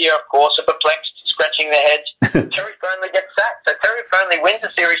Aussie media, of course, are perplexed, scratching their heads. Terry Fernley gets sacked. So Terry Fernley wins the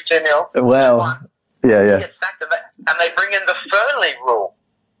series 2-0. Wow. Yeah. He gets sacked, and they bring in the Fernley rule.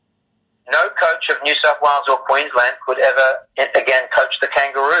 No coach of New South Wales or Queensland could ever again coach the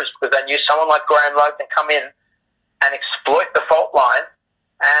Kangaroos, because they knew someone like Graham Lowe can come in and exploit the fault line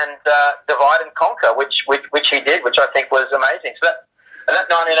and divide and conquer, which he did, which I think was amazing. So that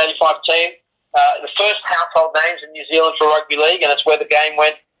 1985 team, the first household names in New Zealand for rugby league, and it's where the game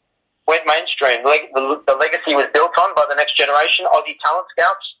went mainstream. The legacy was built on by the next generation, Aussie talent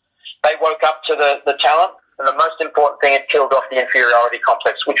scouts. They woke up to the talent. And the most important thing, it killed off the inferiority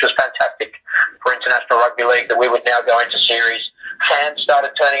complex, which was fantastic for international rugby league, that we would now go into series. Fans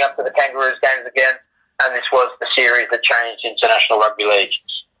started turning up to the Kangaroos games again, and this was the series that changed international rugby league.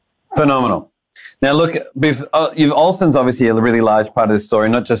 Phenomenal. Now, look, Olsen's obviously a really large part of this story,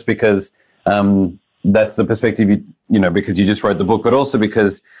 not just because that's the perspective, because you just wrote the book, but also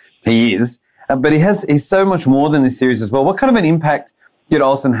because he is. But he's so much more than this series as well. What kind of an impact did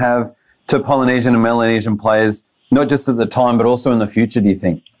Olsen have to Polynesian and Melanesian players, not just at the time, but also in the future, do you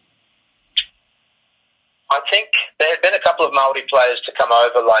think? I think there had been a couple of Māori players to come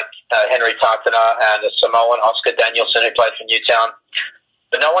over, like Henry Tartana and a Samoan, Oscar Danielson, who played for Newtown.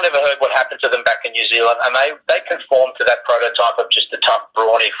 but no one ever heard what happened to them back in New Zealand, and they conformed to that prototype of just a tough,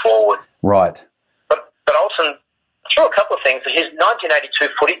 brawny forward. Right. But Olsen, through a couple of things, his 1982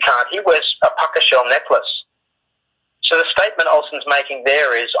 footy card, he wears a pucker shell necklace. So the statement Olsen's making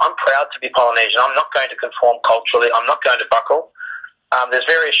there is, I'm proud to be Polynesian. I'm not going to conform culturally. I'm not going to buckle. There's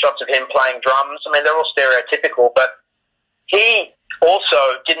various shots of him playing drums. I mean, they're all stereotypical, but he also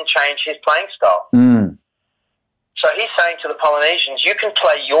didn't change his playing style. Mm. So he's saying to the Polynesians, you can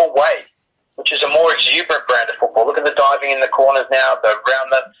play your way, which is a more exuberant brand of football. Look at the diving in the corners now,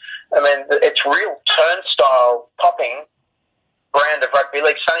 it's real turnstile popping brand of rugby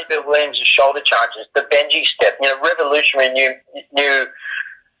league. Sonny Bill Williams' shoulder charges, the Benji step, revolutionary new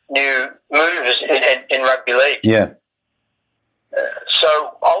moves in rugby league. Yeah.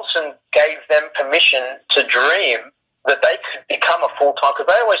 So Olsen gave them permission to dream that they could become a full-time, because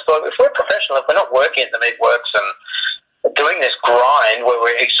they always thought, if we're professional, if we're not working at the meatworks and doing this grind where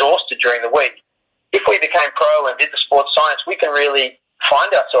we're exhausted during the week, if we became pro and did the sports science, we can really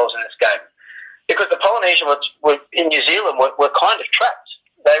find ourselves in this game. Because the Polynesians were in New Zealand were kind of trapped.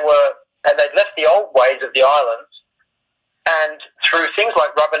 They'd left the old ways of the islands, and through things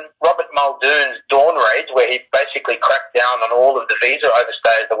like Robert Muldoon's Dawn raids, where he basically cracked down on all of the visa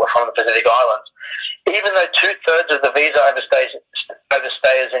overstayers that were from the Pacific Islands, even though 2/3 of the visa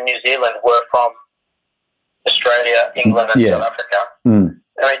overstayers in New Zealand were from Australia, England, and South Africa. Mm.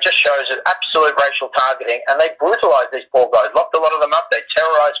 I mean, it just shows an absolute racial targeting, and they brutalised these poor guys, locked a lot of them up, they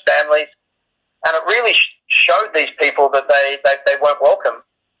terrorised families, and it really showed these people that they weren't welcome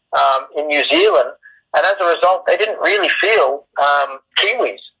in New Zealand, and as a result, they didn't really feel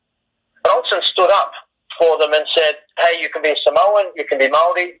Kiwis. But Olsen stood up for them and said, hey, you can be a Samoan, you can be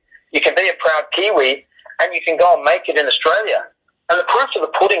Māori, you can be a proud Kiwi, and you can go and make it in Australia. And the proof of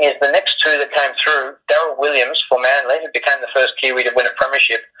the pudding is the next two that came through, Daryl Williams for Manly, who became the first Kiwi to win a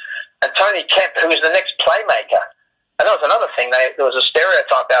premiership, and Tony Kemp, who was the next playmaker. And that was another thing. There was a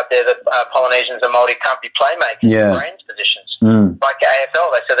stereotype out there that Polynesians and Māori can't be playmakers in range positions. Mm. Like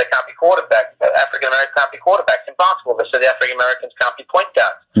AFL, they said they can't be quarterbacks. African Americans can't be quarterbacks. In basketball, they said the African Americans can't be point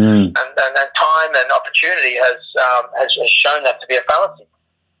guards. Mm. And time and opportunity has shown that to be a fallacy.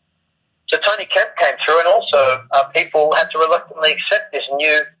 So Tony Kemp came through, and also people had to reluctantly accept this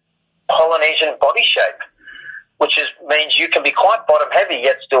new Polynesian body shape, which means you can be quite bottom heavy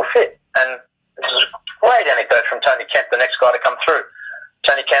yet still fit. And this is a great anecdote from Tony Kemp, the next guy to come through.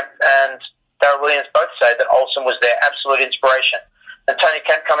 Tony Kemp and Daryl Williams both say that Olsen was their absolute inspiration. And Tony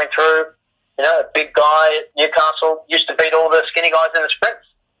Kemp coming through, a big guy at Newcastle, used to beat all the skinny guys in the sprints.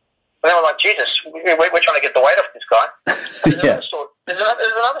 And they were like, Jesus, we're trying to get the weight off this guy. There's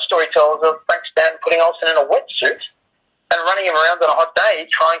another story tells of Frank Stanton putting Olsen in a wetsuit and running him around on a hot day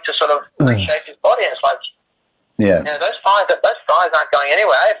trying to sort of reshape his body. And it's like, those thighs aren't going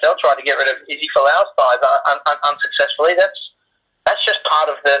anywhere. AFL tried to get rid of Izzy Folau's thighs unsuccessfully. That's just part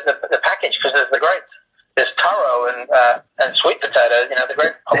of the package, because there's taro and sweet potato, the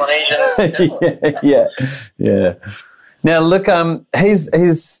great Polynesian. Yeah. Now look, he's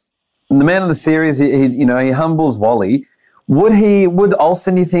the man of the series. He humbles Wally. Would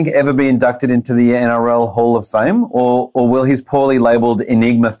Olsen, you think, ever be inducted into the NRL Hall of Fame, or will his poorly labelled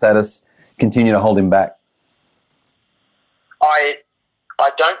enigma status continue to hold him back? I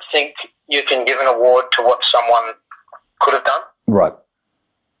don't think you can give an award to what someone could have done. Right.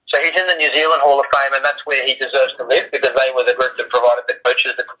 So he's in the New Zealand Hall of Fame, and that's where he deserves to live, because they were the group that provided the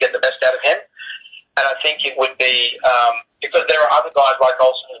coaches that could get the best out of him. And I think it would be, because there are other guys like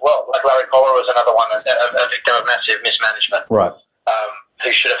Olsen as well. Like Larry Collar was another one, a victim of massive mismanagement. Right. Who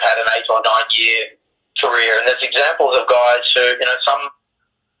should have had an 8 or 9 year career. And there's examples of guys who, some,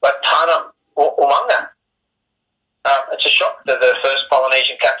 like Tana Umunga. It's a shock that the first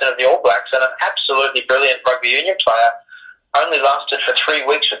Polynesian captain of the All Blacks and an absolutely brilliant rugby union player only lasted for 3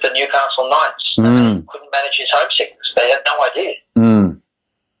 weeks with the Newcastle Knights. And couldn't manage his homesickness. They had no idea.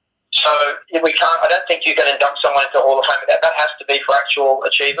 So I don't think you can induct someone into the Hall of Fame. That has to be for actual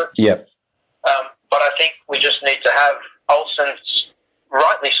achievements. Yep. But I think we just need to have Olsen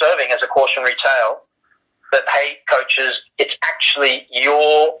rightly serving as a cautionary tale that, hey, coaches, it's actually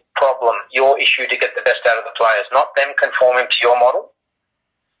your problem, your issue to get the best out of the players, not them conforming to your model.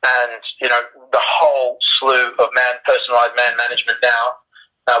 And, the whole slew of personalised man management now,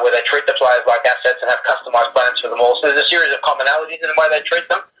 where they treat the players like assets and have customised plans for them all. So there's a series of commonalities in the way they treat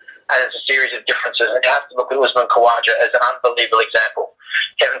them, and there's a series of differences. And you have to look at Usman Khawaja as an unbelievable example.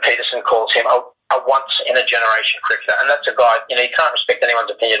 Kevin Peterson calls him a once-in-a-generation cricketer, and that's a guy, you can't respect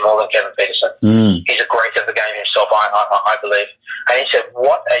anyone's opinion more than Kevin Peterson. He's a great of the game himself, I believe. And he said,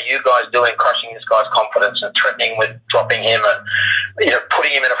 what are you guys doing deal in crushing this guy's confidence and threatening with dropping him and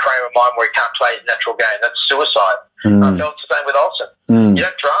putting him in a frame of mind where he can't play his natural game. That's suicide. I felt the same with Olsen. You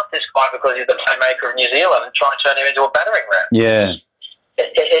don't draft this guy because he's the playmaker of New Zealand and try and turn him into a battering ram. Yeah.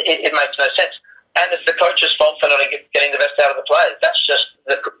 It makes no sense. And it's the coach's fault for not getting the best out of the players. That's just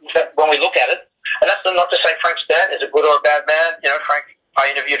when we look at it. And that's not to say Frank Stanton is a good or a bad man. Frank, I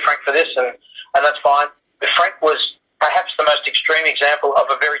interviewed Frank for this, and that's fine. But Frank was perhaps the most extreme example of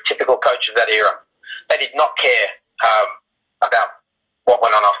a very typical coach of that era. They did not care about what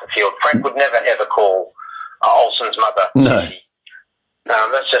went on off the field. Frank would never, ever call Olsen's mother. No.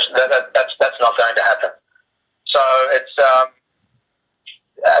 That's not going to happen. So it's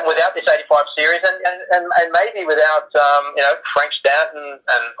without this 85 series and maybe without Frank Stanton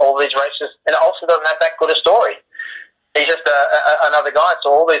and all these races, and Olsen doesn't have that good a story. He's just another guy.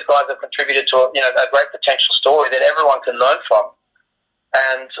 So all these guys have contributed to a great potential story that everyone can learn from.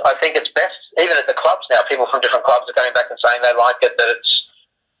 And I think it's best, even at the clubs now, people from different clubs are going back and saying they like it, that it's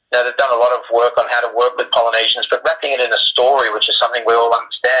they've done a lot of work on how to work with Polynesians, but wrapping it in a story, which is something we all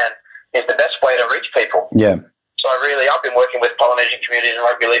understand, is the best way to reach people. Yeah. So I've been working with Polynesian communities in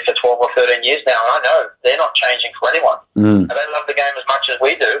rugby league for 12 or 13 years now, and I know they're not changing for anyone. And they love the game as much as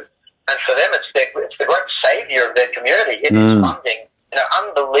we do. And for them, it's the great saviour of their community. It is funding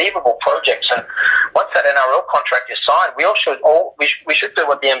unbelievable projects. And once that NRL contract is signed, we should do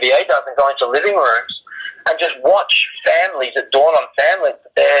what the NBA does and go into living rooms and just watch families that dawn on families,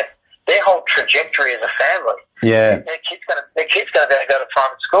 their whole trajectory as a family. Yeah. Their kid's going to be able to go to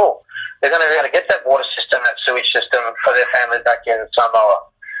private school. They're going to be able to get that water system, that sewage system for their families back in Samoa.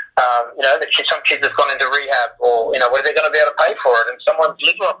 Some kids have gone into rehab, or where they're going to be able to pay for it, and someone's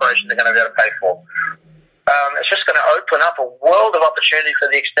liver operation they're going to be able to pay for. It's just going to open up a world of opportunity for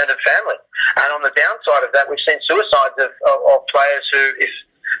the extended family. And on the downside of that, we've seen suicides of players who, if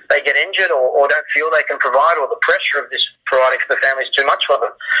they get injured or don't feel they can provide, or the pressure of this providing for the family is too much for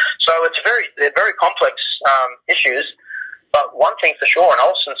them. So they're very complex issues. But one thing for sure, and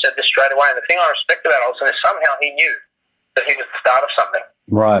Olsen said this straight away, and the thing I respect about Olsen is somehow he knew that he was the start of something.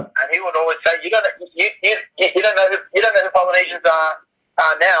 Right. And he would always say, you don't know who Polynesians are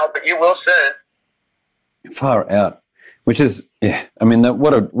now, but you will soon. Far out. Which is, I mean,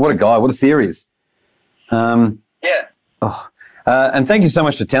 what a guy, what a series. And thank you so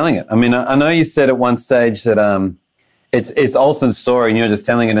much for telling it. I mean, I know you said at one stage that it's Olsen's story and you're just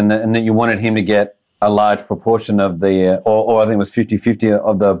telling it, and that you wanted him to get a large proportion of the, or I think it was 50-50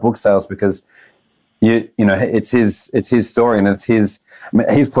 of the book sales, because it's his story, and it's his. I mean,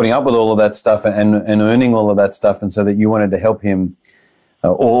 he's putting up with all of that stuff and earning all of that stuff, and so that you wanted to help him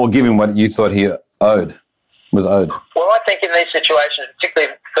or give him what you thought he was owed. Well, I think in these situations,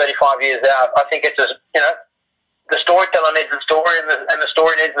 particularly 35 years out, I think it's just, the storyteller needs the story, and the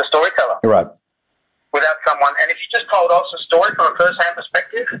story needs the storyteller. Right. Without someone, and if you just told Olsen's story from a first-hand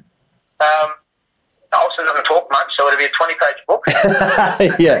perspective, Olsen doesn't talk much, so it'll be a 20-page book.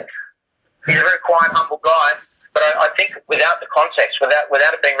 Yeah. He's a very quiet, humble guy, but I think without the context, without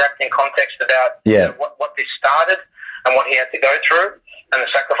it being wrapped in context about what this started and what he had to go through and the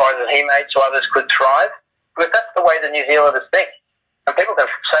sacrifices he made so others could thrive, because that's the way the New Zealanders think. And people can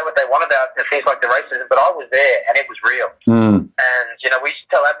say what they want about things like the racism, but I was there and it was real. And, we used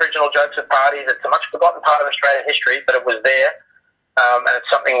to tell Aboriginal jokes at parties. It's a much forgotten part of Australian history, but it was there. And it's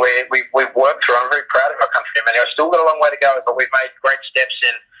something we've worked through. I'm very proud of our country. I mean, I've still got a long way to go, but we've made great steps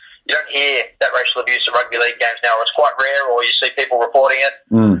in. You don't hear that racial abuse at rugby league games now, or it's quite rare, or you see people reporting it.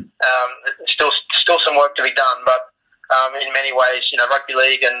 Still some work to be done, but in many ways, rugby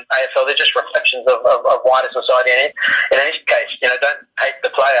league and AFL, they're just reflections of wider society. And in any case, don't hate the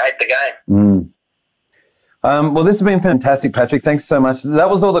player, hate the game. Well, this has been fantastic, Patrick. Thanks so much. That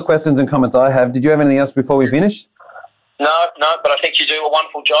was all the questions and comments I have. Did you have anything else before we finish? No, but I think you do a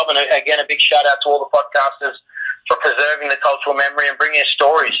wonderful job. And again, a big shout out to all the podcasters for preserving the cultural memory and bringing us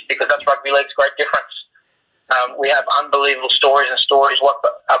stories, because that's rugby league's great difference. We have unbelievable stories and stories, what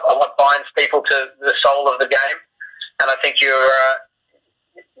binds people to the soul of the game. And I think you're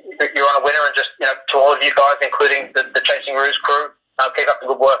on a winner, and just, to all of you guys, including the Chasing Roos crew, keep up the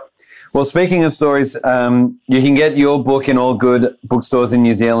good work. Well, speaking of stories, you can get your book in all good bookstores in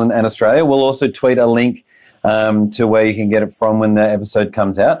New Zealand and Australia. We'll also tweet a link to where you can get it from when the episode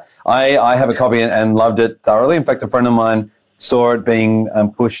comes out. I have a copy and loved it thoroughly. In fact, a friend of mine saw it being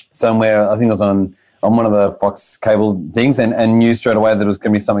pushed somewhere, I think it was on one of the Fox cable things, and knew straight away that it was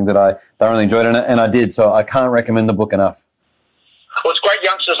going to be something that I thoroughly enjoyed, and I did. So I can't recommend the book enough. Well, it's great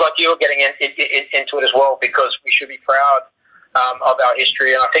youngsters like you are getting into it as well, because we should be proud of our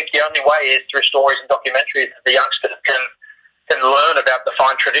history. And I think the only way is through stories and documentaries that the youngsters can can learn about the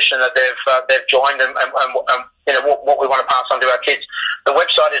fine tradition that they've joined and you know what we want to pass on to our kids. The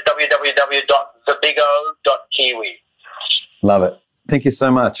website is www.thebigo.kiwi. Love it. Thank you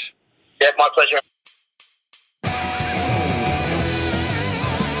so much. Yeah, my pleasure.